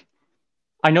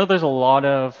 I know there's a lot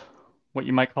of what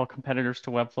you might call competitors to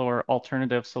Webflow, or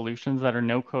alternative solutions that are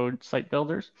no-code site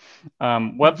builders.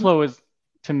 Webflow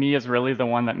to me, is really the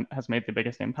one that has made the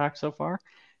biggest impact so far.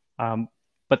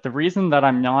 But the reason that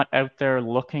I'm not out there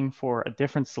looking for a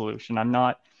different solution, I'm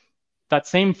not that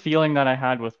same feeling that I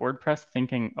had with WordPress,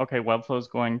 thinking, okay, Webflow is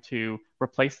going to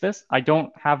replace this. I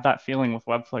don't have that feeling with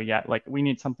Webflow yet. Like, we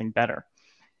need something better.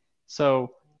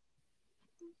 So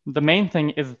the main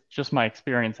thing is just my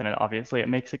experience in it. Obviously, it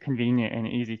makes it convenient and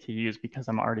easy to use because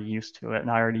I'm already used to it and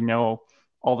I already know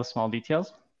all the small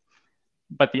details.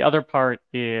 But the other part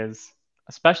is,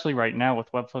 especially right now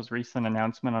with Webflow's recent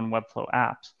announcement on Webflow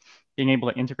apps, being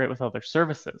able to integrate with other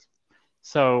services.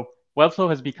 So Webflow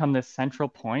has become this central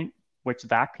point which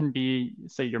that can be,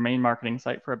 say, your main marketing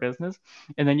site for a business.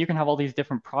 And then you can have all these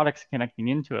different products connecting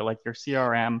into it, like your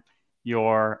CRM,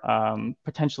 your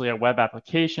potentially a web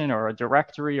application or a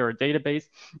directory or a database.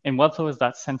 And Webflow is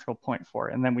that central point for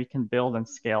it. And then we can build and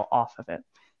scale off of it.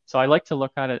 So I like to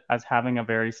look at it as having a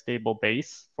very stable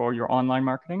base for your online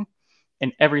marketing,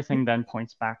 and everything then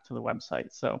points back to the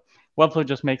website. So Webflow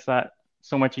just makes that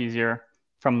so much easier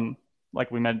from, like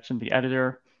we mentioned, the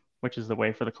editor, which is the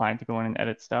way for the client to go in and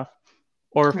edit stuff,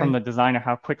 or from the designer,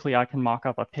 how quickly I can mock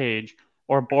up a page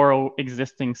or borrow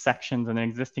existing sections and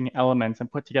existing elements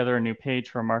and put together a new page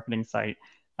for a marketing site.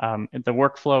 The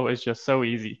workflow is just so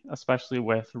easy, especially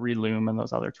with Reloom and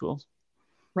those other tools.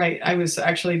 Right. I was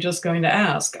actually just going to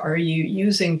ask, are you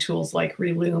using tools like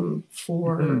Reloom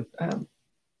for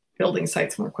building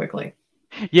sites more quickly?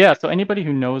 Yeah. So anybody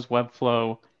who knows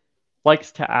Webflow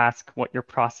likes to ask what your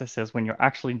process is when you're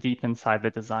actually deep inside the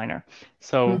designer.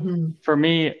 So for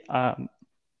me,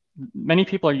 many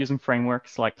people are using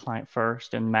frameworks like Client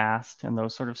First and Mast and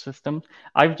those sort of systems.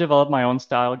 I've developed my own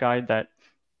style guide that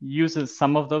uses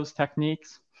some of those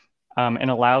techniques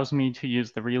and allows me to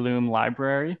use the Reloom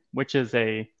library, which is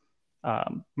a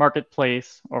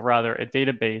marketplace, or rather a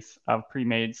database of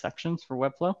pre-made sections for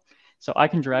Webflow. So I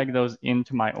can drag those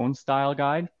into my own style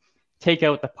guide, take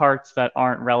out the parts that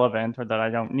aren't relevant or that I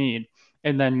don't need,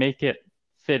 and then make it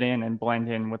fit in and blend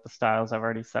in with the styles I've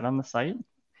already set on the site.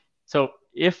 So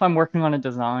if I'm working on a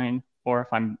design, or if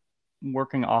I'm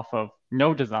working off of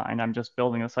no design, I'm just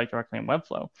building a site directly in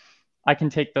Webflow, I can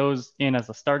take those in as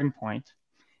a starting point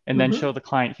and then show the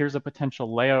client, here's a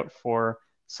potential layout for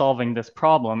solving this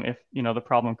problem. If, the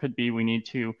problem could be we need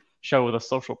to show the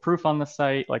social proof on the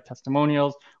site, like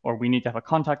testimonials, or we need to have a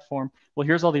contact form. Well,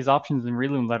 here's all these options in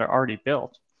Reloom that are already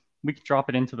built. We could drop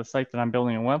it into the site that I'm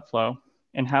building in Webflow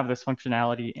and have this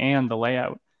functionality and the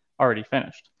layout already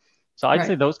finished. So I'd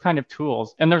say those kind of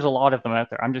tools, and there's a lot of them out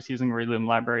there. I'm just using Reloom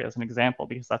library as an example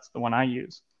because that's the one I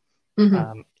use.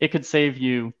 It could save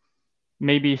you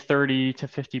maybe 30 to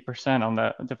 50% on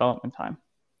the development time.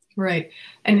 Right.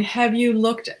 And have you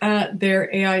looked at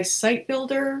their AI site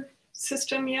builder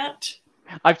system yet?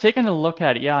 I've taken a look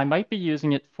at it. Yeah, I might be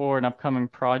using it for an upcoming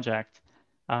project.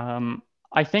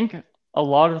 I think a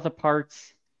lot of the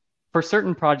parts, for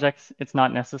certain projects, it's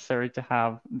not necessary to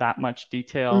have that much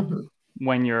detail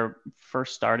when you're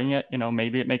first starting it.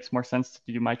 Maybe it makes more sense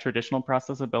to do my traditional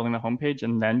process of building the homepage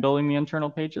and then building the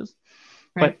internal pages.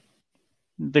 But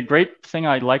the great thing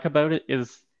I like about it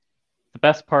is the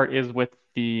best part is with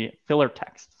the filler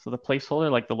text. So the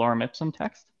placeholder, like the lorem ipsum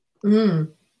text.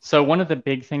 So one of the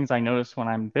big things I notice when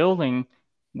I'm building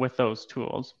with those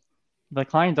tools, the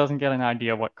client doesn't get an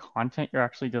idea of what content you're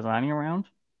actually designing around.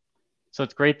 So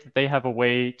it's great that they have a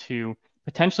way to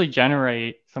potentially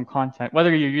generate some content,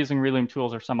 whether you're using Reloom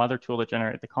tools or some other tool to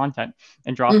generate the content,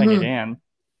 and dropping it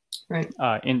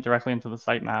in directly into the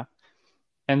sitemap.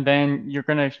 And then you're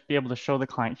going to be able to show the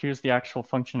client, here's the actual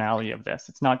functionality of this.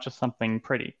 It's not just something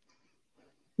pretty.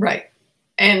 Right.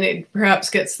 And it perhaps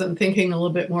gets them thinking a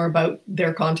little bit more about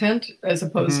their content, as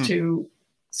opposed to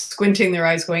squinting their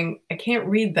eyes going, I can't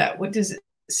read that. What does it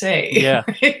say? Yeah.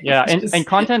 Yeah. And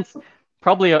content's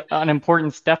probably an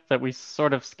important step that we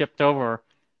sort of skipped over,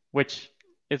 which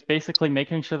is basically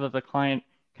making sure that the client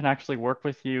can actually work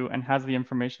with you and has the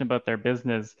information about their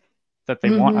business that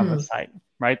they want on the site,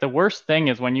 right? The worst thing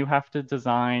is when you have to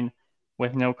design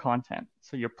with no content.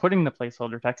 So you're putting the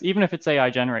placeholder text, even if it's AI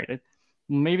generated,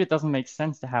 maybe it doesn't make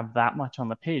sense to have that much on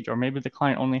the page, or maybe the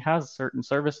client only has certain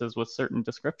services with certain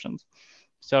descriptions.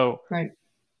 So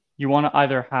you want to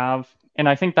either have, and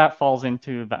I think that falls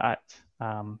into that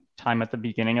time at the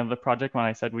beginning of the project when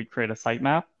I said we'd create a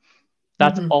sitemap.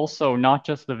 That's also not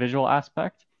just the visual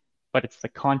aspect, but it's the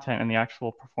content and the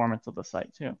actual performance of the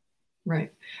site too.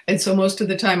 Right. And so most of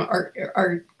the time,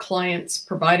 are clients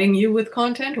providing you with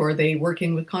content, or are they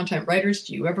working with content writers?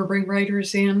 Do you ever bring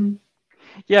writers in?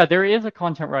 Yeah, there is a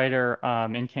content writer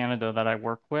in Canada that I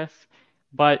work with,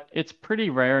 but it's pretty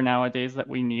rare nowadays that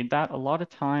we need that. A lot of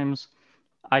times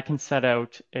I can set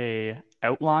out a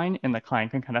outline and the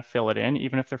client can kind of fill it in,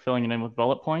 even if they're filling it in with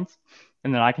bullet points.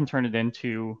 And then I can turn it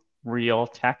into real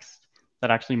text that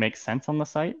actually makes sense on the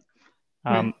site.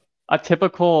 A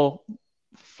typical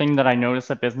thing that I notice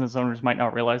that business owners might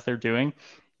not realize they're doing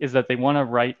is that they want to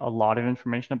write a lot of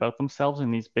information about themselves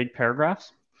in these big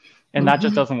paragraphs. And that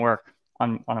just doesn't work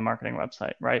on a marketing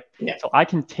website, right? So I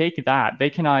can take that.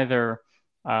 They can either,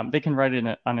 they can write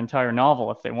an entire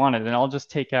novel if they wanted, and I'll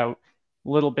just take out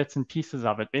little bits and pieces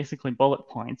of it, basically bullet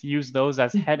points, use those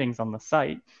as headings on the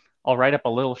site. I'll write up a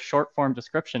little short form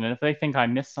description. And if they think I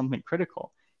missed something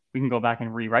critical, we can go back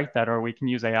and rewrite that, or we can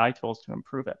use AI tools to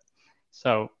improve it.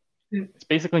 So it's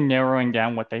basically narrowing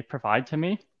down what they provide to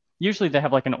me. Usually they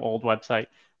have like an old website,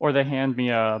 or they hand me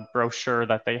a brochure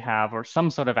that they have, or some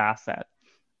sort of asset.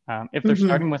 If they're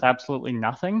starting with absolutely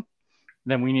nothing,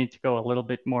 then we need to go a little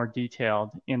bit more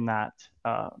detailed in that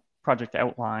project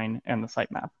outline and the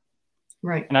sitemap.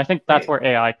 Right. And I think that's where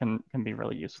AI can be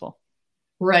really useful.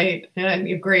 Right.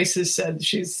 And Grace has said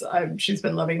she's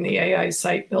been loving the AI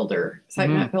site builder,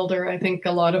 sitemap builder. I think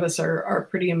a lot of us are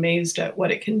pretty amazed at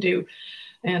what it can do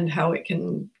and how it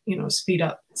can, speed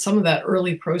up some of that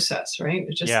early process, right?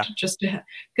 Because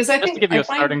I think to give you a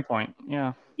starting point.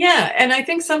 Yeah. Yeah. And I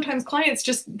think sometimes clients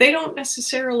they don't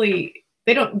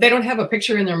have a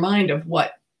picture in their mind of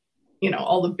what,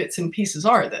 all the bits and pieces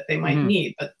are that they might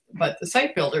need, but the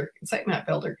sitemap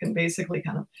builder can basically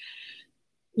kind of,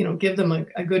 give them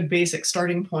a good basic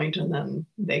starting point, and then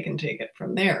they can take it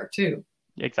from there too.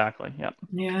 Exactly. Yep.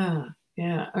 Yeah.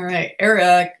 Yeah. All right.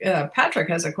 Eric, Patrick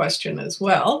has a question as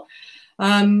well.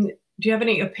 Do you have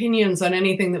any opinions on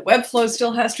anything that Webflow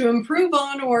still has to improve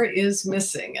on or is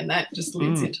missing? And that just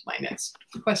leads into my next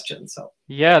question. So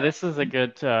yeah, this is a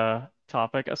good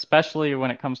topic, especially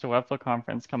when it comes to Webflow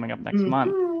conference coming up next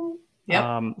month.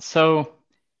 Yep. So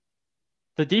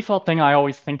the default thing I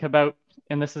always think about,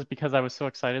 and this is because I was so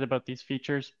excited about these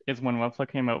features, is when Webflow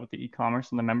came out with the e-commerce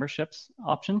and the memberships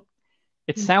option.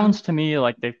 It sounds to me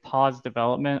like they've paused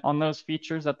development on those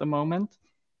features at the moment.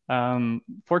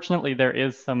 Fortunately, there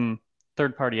is some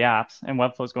third-party apps, and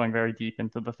Webflow is going very deep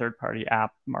into the third-party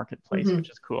app marketplace, which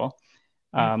is cool.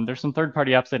 There's some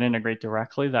third-party apps that integrate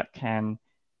directly that can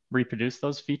reproduce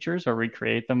those features or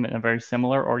recreate them in a very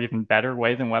similar or even better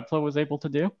way than Webflow was able to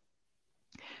do.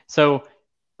 So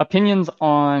opinions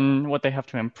on what they have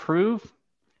to improve.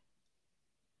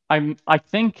 I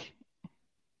think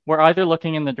we're either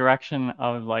looking in the direction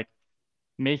of like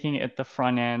making it the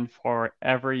front end for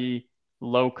every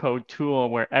low code tool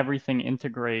where everything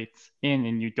integrates in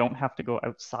and you don't have to go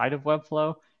outside of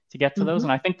Webflow to get to those.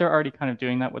 And I think they're already kind of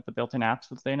doing that with the built-in apps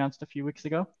that they announced a few weeks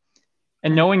ago.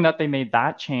 And knowing that they made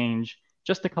that change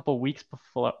just a couple weeks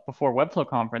before Webflow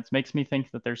conference makes me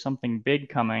think that there's something big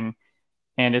coming,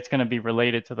 and it's going to be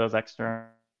related to those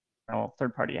external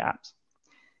third-party apps.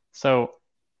 So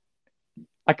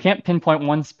I can't pinpoint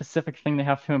one specific thing they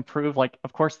have to improve. Like,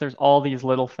 of course, there's all these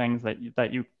little things that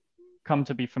you come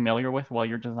to be familiar with while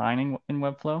you're designing in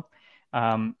Webflow.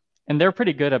 And they're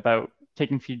pretty good about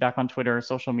taking feedback on Twitter or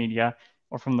social media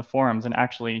or from the forums and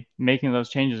actually making those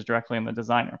changes directly in the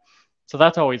designer. So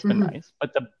that's always been nice.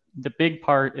 But the big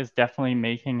part is definitely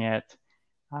making it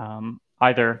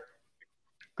either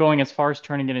going as far as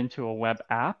turning it into a web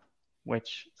app,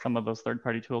 which some of those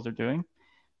third-party tools are doing,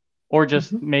 or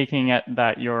just making it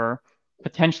that you're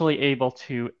potentially able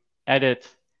to edit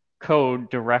code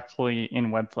directly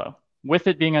in Webflow, with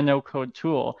it being a no-code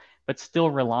tool, but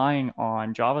still relying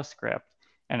on JavaScript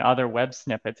and other web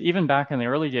snippets. Even back in the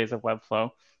early days of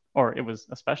Webflow, or it was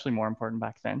especially more important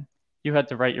back then, you had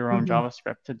to write your own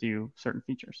JavaScript to do certain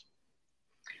features.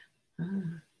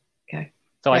 Okay.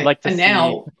 So I'd like to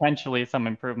see potentially some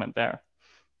improvement there.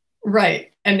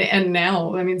 Right. And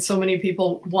now, I mean, so many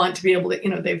people want to be able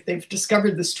to, they've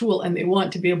discovered this tool and they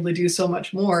want to be able to do so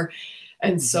much more.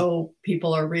 And so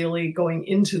people are really going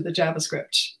into the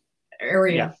JavaScript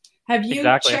area. Have you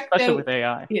checked especially out, with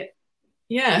AI?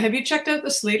 Yeah. Have you checked out the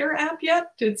Slater app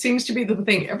yet? It seems to be the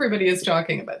thing everybody is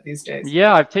talking about these days.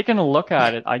 Yeah, I've taken a look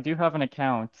at it. I do have an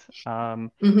account.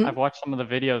 I've watched some of the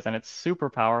videos and it's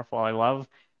super powerful. I love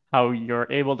how you're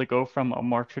able to go from a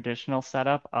more traditional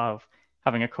setup of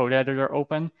having a code editor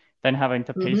open, then having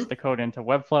to paste the code into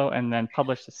Webflow and then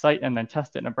publish the site and then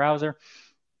test it in a browser.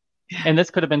 Yeah. And this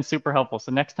could have been super helpful.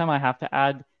 So next time I have to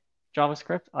add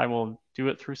JavaScript, I will do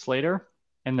it through Slater.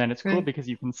 And then it's cool because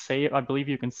you can save, I believe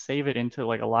you can save it into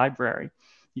like a library.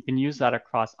 You can use that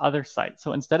across other sites.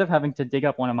 So instead of having to dig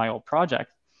up one of my old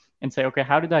projects and say, okay,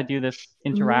 how did I do this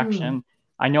interaction?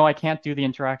 I know I can't do the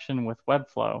interaction with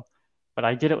Webflow, but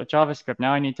I did it with JavaScript.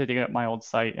 Now I need to dig up my old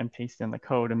site and paste in the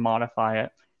code and modify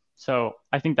it. So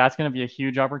I think that's going to be a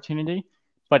huge opportunity,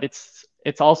 but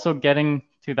it's also getting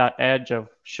to that edge of,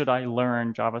 should I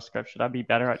learn JavaScript? Should I be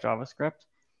better at JavaScript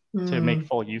to make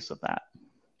full use of that?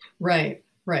 Right.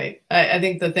 Right. I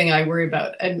think the thing I worry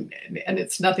about, and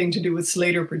it's nothing to do with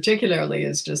Slater particularly,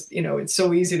 is just, it's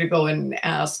so easy to go and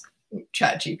ask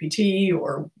ChatGPT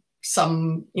or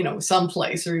some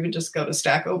place, or even just go to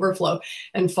Stack Overflow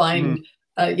and find,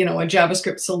 a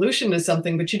JavaScript solution to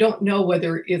something, but you don't know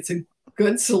whether it's a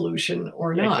good solution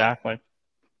or not. Exactly.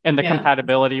 And the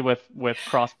compatibility with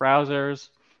cross browsers.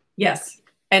 Yes.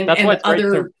 And that's why it's great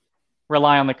to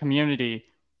rely on the community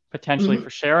potentially for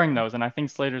sharing those. And I think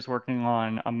Slater's working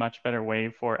on a much better way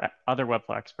for other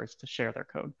Webflow experts to share their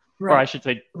code, or I should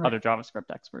say other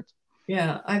JavaScript experts.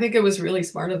 Yeah, I think it was really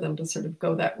smart of them to sort of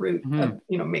go that route of,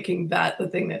 you know, making that the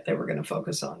thing that they were going to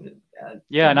focus on.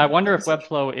 Yeah, and I wonder if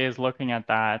Webflow is looking at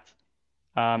that.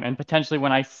 And potentially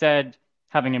when I said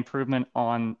having improvement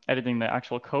on editing the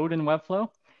actual code in Webflow,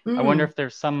 I wonder if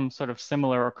there's some sort of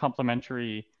similar or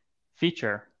complementary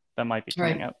feature that might be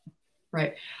coming out.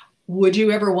 Right. Would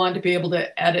you ever want to be able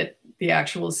to edit the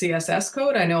actual CSS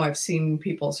code? I know I've seen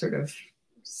people sort of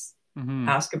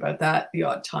ask about that the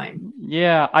odd time.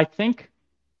 Yeah, I think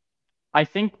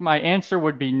my answer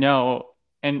would be no.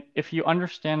 And if you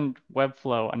understand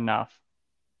Webflow enough,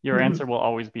 your answer will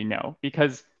always be no,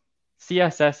 because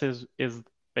CSS is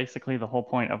basically the whole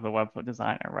point of the Webflow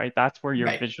designer, right? That's where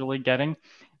you're visually getting.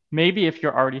 Maybe if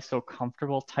you're already so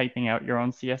comfortable typing out your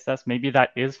own CSS, maybe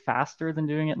that is faster than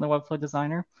doing it in the Webflow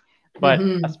designer. But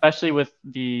especially with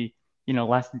the, you know,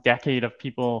 last decade of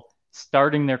people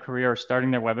starting their career or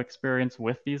starting their web experience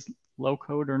with these low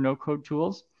code or no code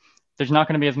tools, there's not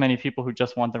going to be as many people who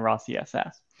just want the raw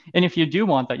CSS. And if you do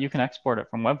want that, you can export it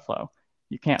from Webflow.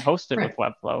 You can't host it with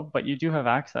Webflow, but you do have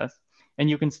access, and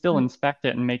you can still inspect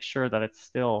it and make sure that it's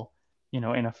still, you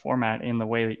know, in a format in the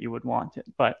way that you would want it.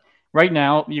 But right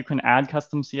now, you can add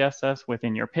custom CSS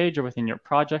within your page or within your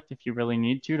project if you really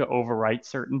need to overwrite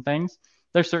certain things.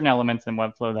 There's certain elements in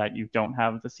Webflow that you don't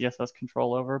have the CSS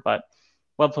control over, but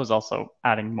Webflow is also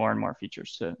adding more and more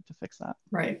features to fix that.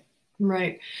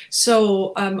 Right.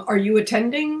 So are you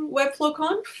attending Webflow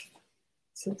Conf?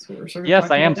 Since we were sort of yes,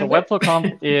 I am. So Webflow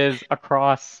Conf is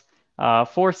across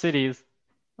 4 cities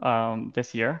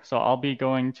this year. So I'll be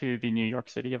going to the New York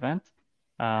City event.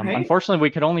 Unfortunately,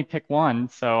 we could only pick one.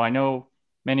 So I know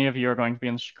many of you are going to be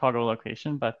in the Chicago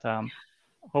location, but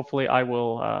hopefully I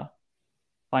will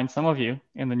find some of you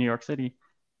in the New York City.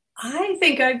 I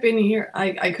think I've been here.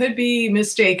 I could be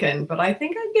mistaken, but I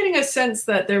think I'm getting a sense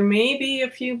that there may be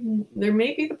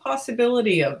the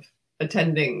possibility of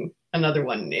attending another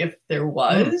one. If there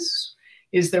was,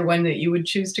 is there one that you would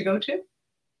choose to go to?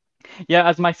 Yeah,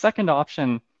 as my second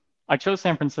option, I chose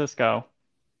San Francisco.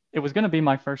 It was going to be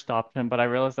my first option, but I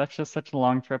realized that's just such a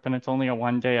long trip and it's only a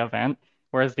 1-day event,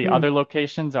 whereas the other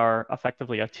locations are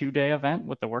effectively a 2-day event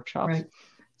with the workshops.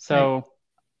 So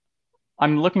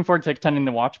I'm looking forward to attending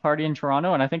the watch party in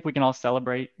Toronto, and I think we can all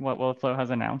celebrate what Webflow has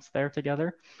announced there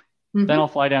together. Then I'll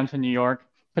fly down to New York.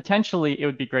 Potentially, it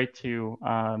would be great to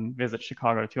visit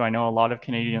Chicago too. I know a lot of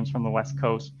Canadians from the West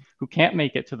Coast who can't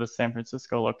make it to the San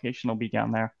Francisco location will be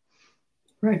down there.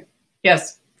 Right.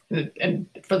 Yes. And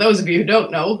for those of you who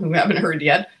don't know, who haven't heard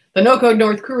yet, the No Code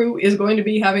North crew is going to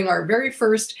be having our very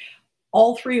first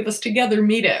all 3 of us together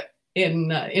meetup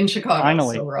in Chicago.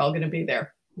 Finally. So we're all going to be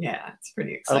there. Yeah, it's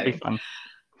pretty exciting. That'll be fun.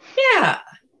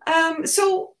 Yeah.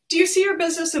 So do you see your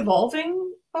business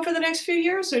evolving over the next few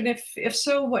years? And if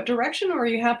so, what direction? Or are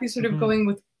you happy sort of going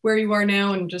with where you are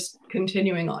now and just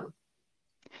continuing on?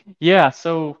 Yeah,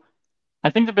 so I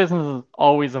think the business is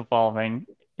always evolving.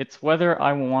 It's whether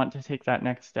I want to take that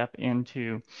next step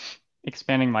into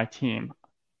expanding my team.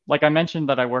 Like I mentioned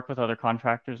that I work with other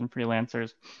contractors and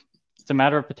freelancers. It's a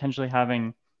matter of potentially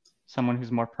having someone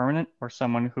who's more permanent or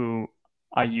someone who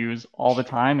I use all the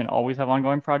time and always have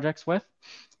ongoing projects with.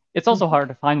 It's also hard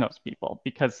to find those people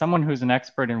because someone who's an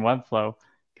expert in Webflow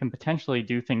can potentially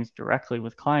do things directly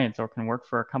with clients or can work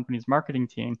for a company's marketing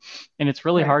team. And it's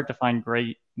really hard to find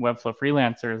great Webflow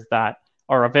freelancers that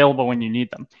are available when you need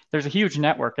them. There's a huge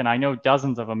network, and I know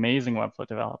dozens of amazing Webflow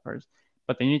developers,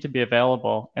 but they need to be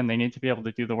available and they need to be able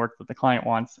to do the work that the client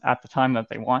wants at the time that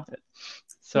they want it.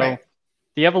 So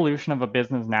the evolution of a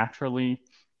business naturally,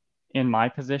 in my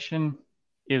position,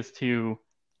 is to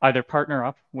either partner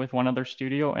up with one other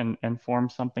studio and form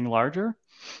something larger,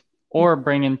 or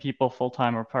bring in people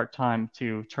full-time or part-time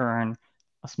to turn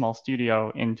a small studio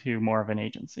into more of an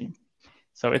agency.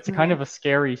 So it's a kind of a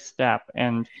scary step.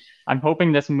 And I'm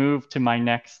hoping this move to my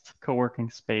next co-working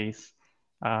space,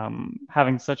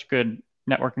 having such good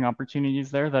networking opportunities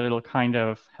there, that it'll kind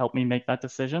of help me make that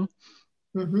decision,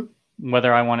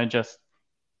 whether I want to just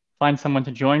find someone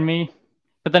to join me.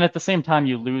 But then at the same time,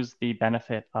 you lose the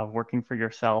benefit of working for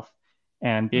yourself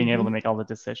and being able to make all the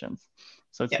decisions.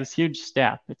 So it's this huge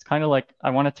step. It's kind of like,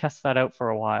 I want to test that out for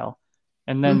a while,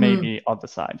 and then maybe I'll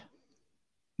decide.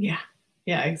 Yeah,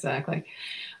 exactly.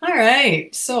 All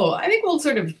right. So I think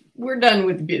we're done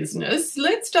with business.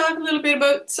 Let's talk a little bit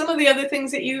about some of the other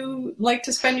things that you like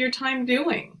to spend your time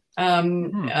doing.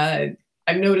 I've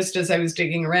noticed as I was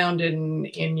digging around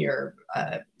in your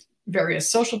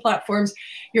various social platforms.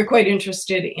 You're quite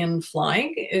interested in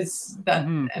flying. Is that,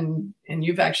 and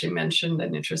you've actually mentioned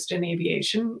an interest in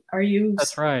aviation. Are you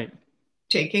That's right.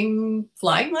 taking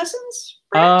flying lessons,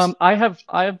 perhaps?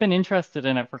 I have been interested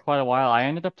in it for quite a while. I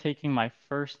ended up taking my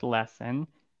first lesson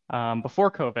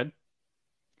before COVID.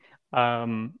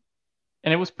 And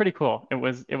it was pretty cool. It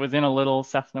was in a little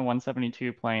Cessna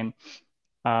 172 plane.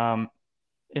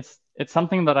 It's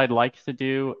something that I'd like to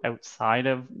do outside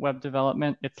of web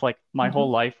development. It's like my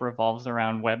whole life revolves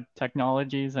around web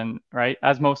technologies, and right,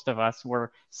 as most of us, we're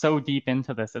so deep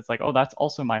into this. It's like, oh, that's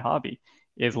also my hobby,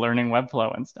 is learning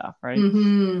Webflow and stuff, right?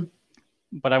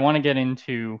 But I want to get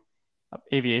into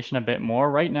aviation a bit more.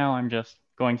 Right now, I'm just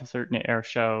going to certain air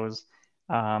shows.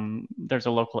 There's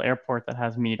a local airport that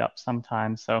has meetups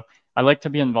sometimes. So I like to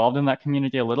be involved in that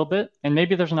community a little bit. And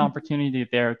maybe there's an opportunity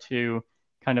there to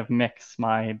kind of mix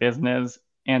my business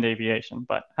and aviation,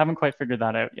 but haven't quite figured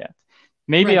that out yet.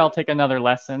 Maybe I'll take another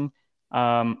lesson.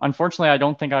 Unfortunately, I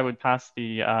don't think I would pass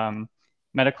the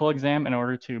medical exam in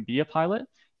order to be a pilot,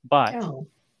 but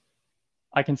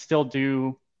I can still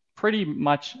do pretty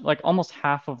much like almost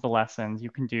half of the lessons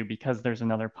you can do because there's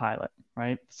another pilot,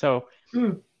 right? So,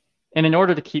 and in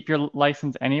order to keep your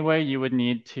license anyway, you would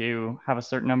need to have a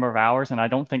certain number of hours. And I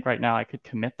don't think right now I could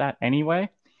commit that anyway.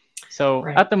 So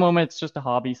at the moment, it's just a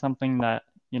hobby, something that,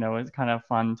 you know, is kind of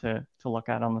fun to look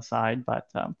at on the side,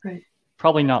 but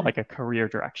probably not like a career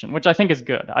direction, which I think is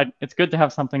good. It's good to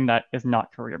have something that is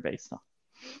not career based.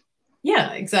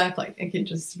 Yeah, exactly. It can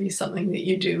just be something that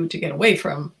you do to get away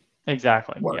from.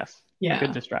 Exactly. Work. Yes. Yeah. A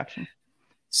good distraction.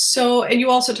 So, and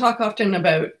you also talk often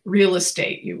about real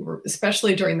estate. You were,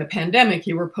 especially during the pandemic,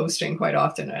 you were posting quite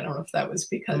often. I don't know if that was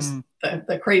because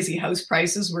the crazy house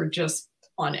prices were just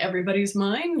on everybody's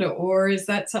mind, or is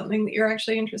that something that you're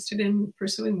actually interested in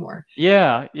pursuing more?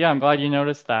 Yeah, I'm glad you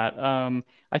noticed that.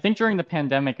 I think during the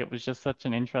pandemic, it was just such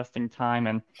an interesting time.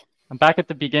 And back at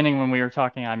the beginning when we were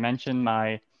talking, I mentioned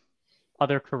my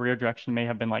other career direction may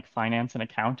have been like finance and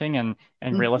accounting, and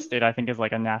real estate, I think, is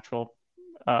like a natural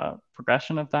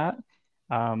progression of that.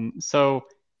 So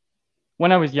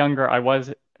when I was younger, I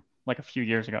was like a few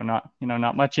years ago,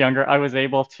 not much younger, I was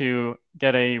able to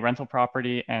get a rental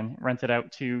property and rent it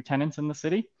out to tenants in the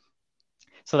city.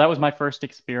 So that was my first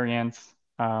experience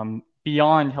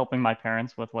beyond helping my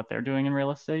parents with what they're doing in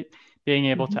real estate, being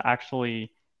able to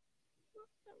actually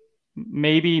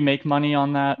maybe make money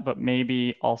on that, but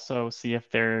maybe also see if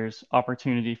there's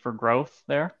opportunity for growth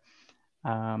there.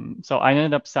 So I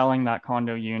ended up selling that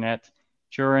condo unit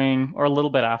during or a little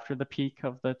bit after the peak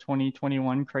of the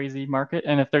 2021 crazy market.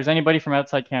 And if there's anybody from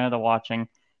outside Canada watching,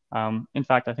 in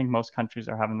fact, I think most countries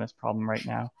are having this problem right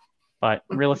now, but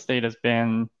real estate has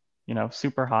been, you know,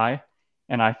 super high.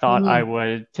 And I thought I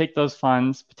would take those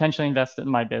funds, potentially invest it in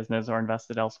my business or invest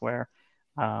it elsewhere,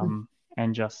 and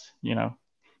just, you know,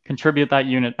 contribute that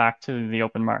unit back to the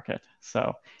open market.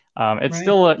 So it's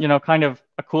still, you know, kind of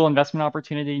a cool investment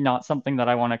opportunity, not something that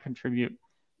I want to contribute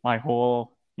my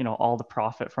whole, you know, all the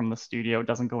profit from the studio. It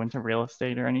doesn't go into real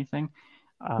estate or anything.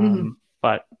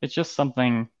 But it's just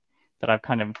something that I'm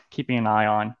kind of keeping an eye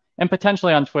on. And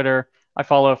potentially on Twitter, I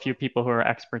follow a few people who are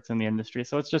experts in the industry.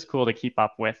 So it's just cool to keep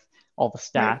up with all the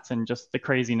stats and just the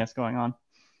craziness going on.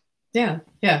 Yeah.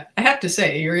 I have to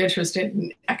say, you're interested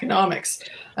in economics.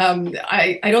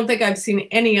 I don't think I've seen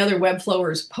any other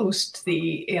Webflowers post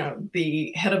the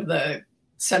head of the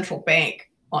central bank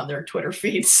on their Twitter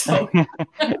feed. So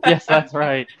yes, that's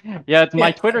right. Yeah,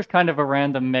 my Twitter's kind of a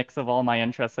random mix of all my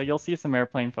interests. So you'll see some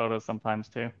airplane photos sometimes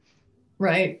too.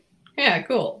 Right. Yeah,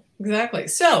 cool. Exactly.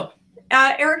 So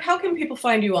Eric, how can people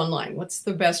find you online? What's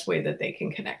the best way that they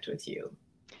can connect with you?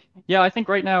 Yeah, I think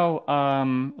right now,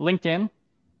 LinkedIn,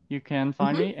 you can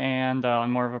find me, and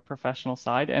on more of a professional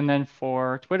side. And then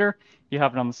for Twitter, you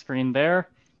have it on the screen there.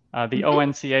 The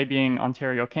ONCA being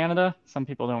Ontario, Canada. Some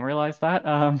people don't realize that.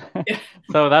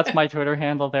 So that's my Twitter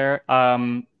handle there.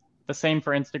 The same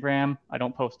for Instagram. I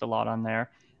don't post a lot on there.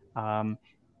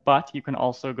 But you can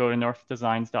also go to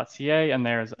northdesigns.ca, and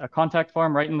there's a contact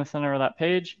form right in the center of that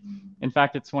page. In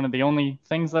fact, it's one of the only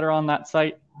things that are on that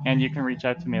site, and you can reach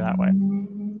out to me that way.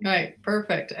 Right.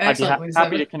 Perfect. Excellent. I'd be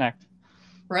happy to connect.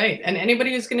 Right. And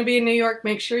anybody who's going to be in New York,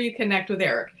 make sure you connect with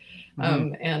Eric.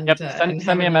 And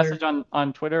send me a message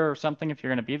on Twitter or something if you're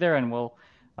going to be there, and we'll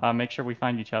make sure we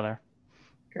find each other.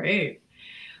 Great.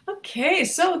 Okay,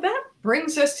 so that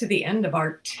brings us to the end of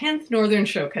our 10th Northern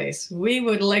Showcase. We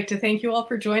would like to thank you all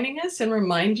for joining us and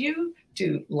remind you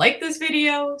to like this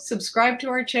video, subscribe to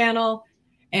our channel,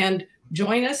 and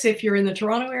join us if you're in the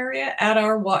Toronto area at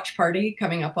our watch party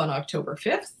coming up on October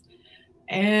 5th.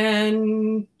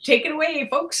 And take it away,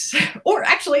 folks. Or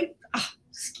actually,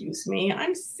 excuse me,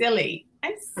 I'm silly.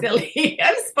 I'm silly.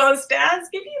 I'm supposed to ask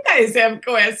if you guys have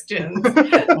questions.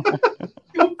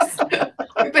 Oops.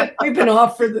 We've been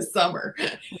off for the summer.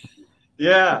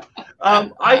 Yeah.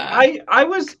 I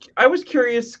was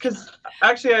curious because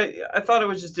actually I thought it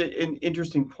was just an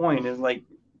interesting point is like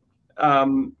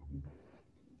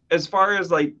as far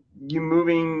as like you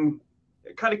moving,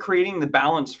 kind of creating the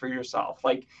balance for yourself,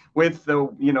 like with the,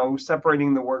 you know,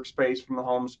 separating the workspace from the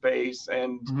home space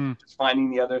and just finding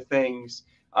the other things.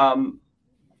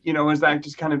 You know, has that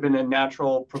just kind of been a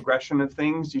natural progression of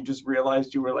things? You just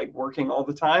realized you were like working all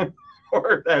the time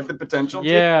or had the potential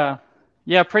to?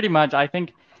 Yeah, pretty much. I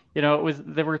think, you know,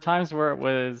 there were times where it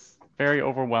was very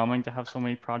overwhelming to have so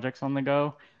many projects on the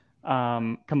go.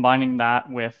 Combining that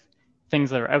with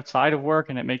things that are outside of work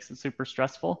and it makes it super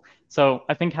stressful. So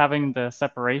I think having the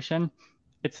separation,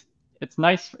 it's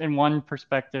nice in one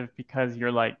perspective because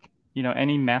you're like, you know,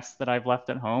 any mess that I've left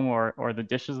at home or the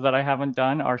dishes that I haven't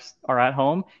done are at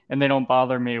home and they don't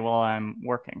bother me while I'm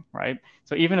working, right?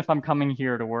 So even if I'm coming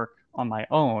here to work on my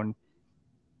own,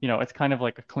 you know, it's kind of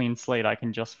like a clean slate. I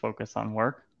can just focus on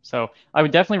work. So I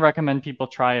would definitely recommend people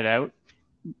try it out.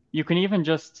 You can even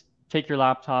just take your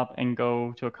laptop and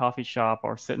go to a coffee shop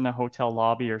or sit in a hotel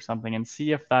lobby or something and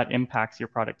see if that impacts your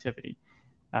productivity.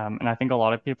 And I think a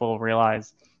lot of people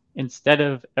realize instead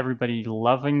of everybody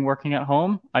loving working at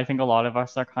home, I think a lot of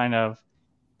us are kind of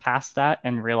past that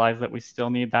and realize that we still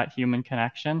need that human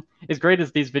connection. As great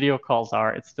as these video calls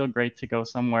are, it's still great to go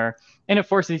somewhere and it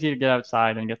forces you to get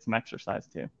outside and get some exercise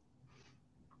too.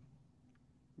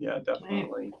 Yeah,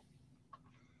 definitely.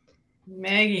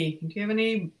 Maggie, do you have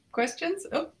any questions?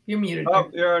 Oh, you're muted. Oh,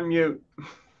 you're on mute.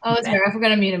 Oh, sorry, I forgot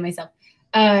to mute myself.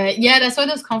 Yeah, that's why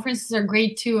those conferences are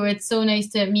great too. It's so nice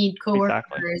to meet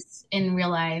coworkers in real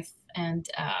life, and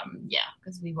yeah,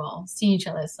 because we've all seen each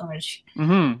other so much.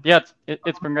 Yeah,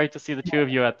 it's been great to see the two of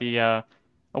you at the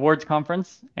awards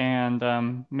conference,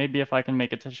 and maybe if I can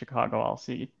make it to Chicago, I'll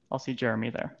see Jeremy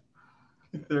there.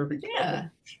 There we go. Yeah,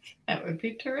 that would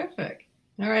be terrific.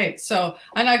 All right, so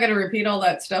I'm not going to repeat all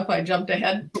that stuff I jumped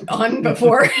ahead on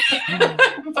before,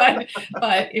 but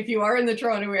if you are in the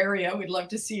Toronto area, we'd love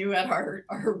to see you at our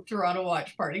Toronto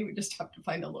watch party. We just have to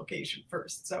find a location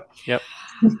first. So, yep.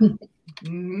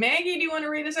 Maggie, do you want to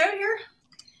read us out here?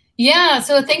 Yeah,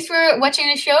 so thanks for watching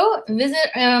the show. Visit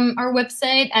our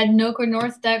website at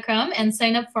noconorth.com and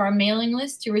sign up for our mailing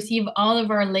list to receive all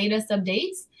of our latest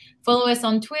updates. Follow us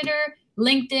on Twitter,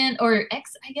 LinkedIn, or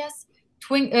X, I guess.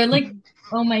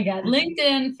 Oh my God,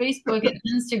 LinkedIn, Facebook, and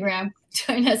Instagram.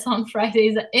 Join us on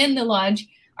Fridays in the lodge,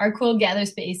 our cool gather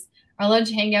space. Our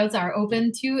lodge hangouts are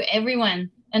open to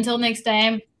everyone. Until next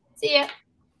time, see ya.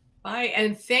 Bye,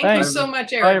 and thank you so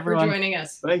much, Eric, for joining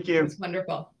us. Thank you. It's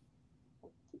wonderful.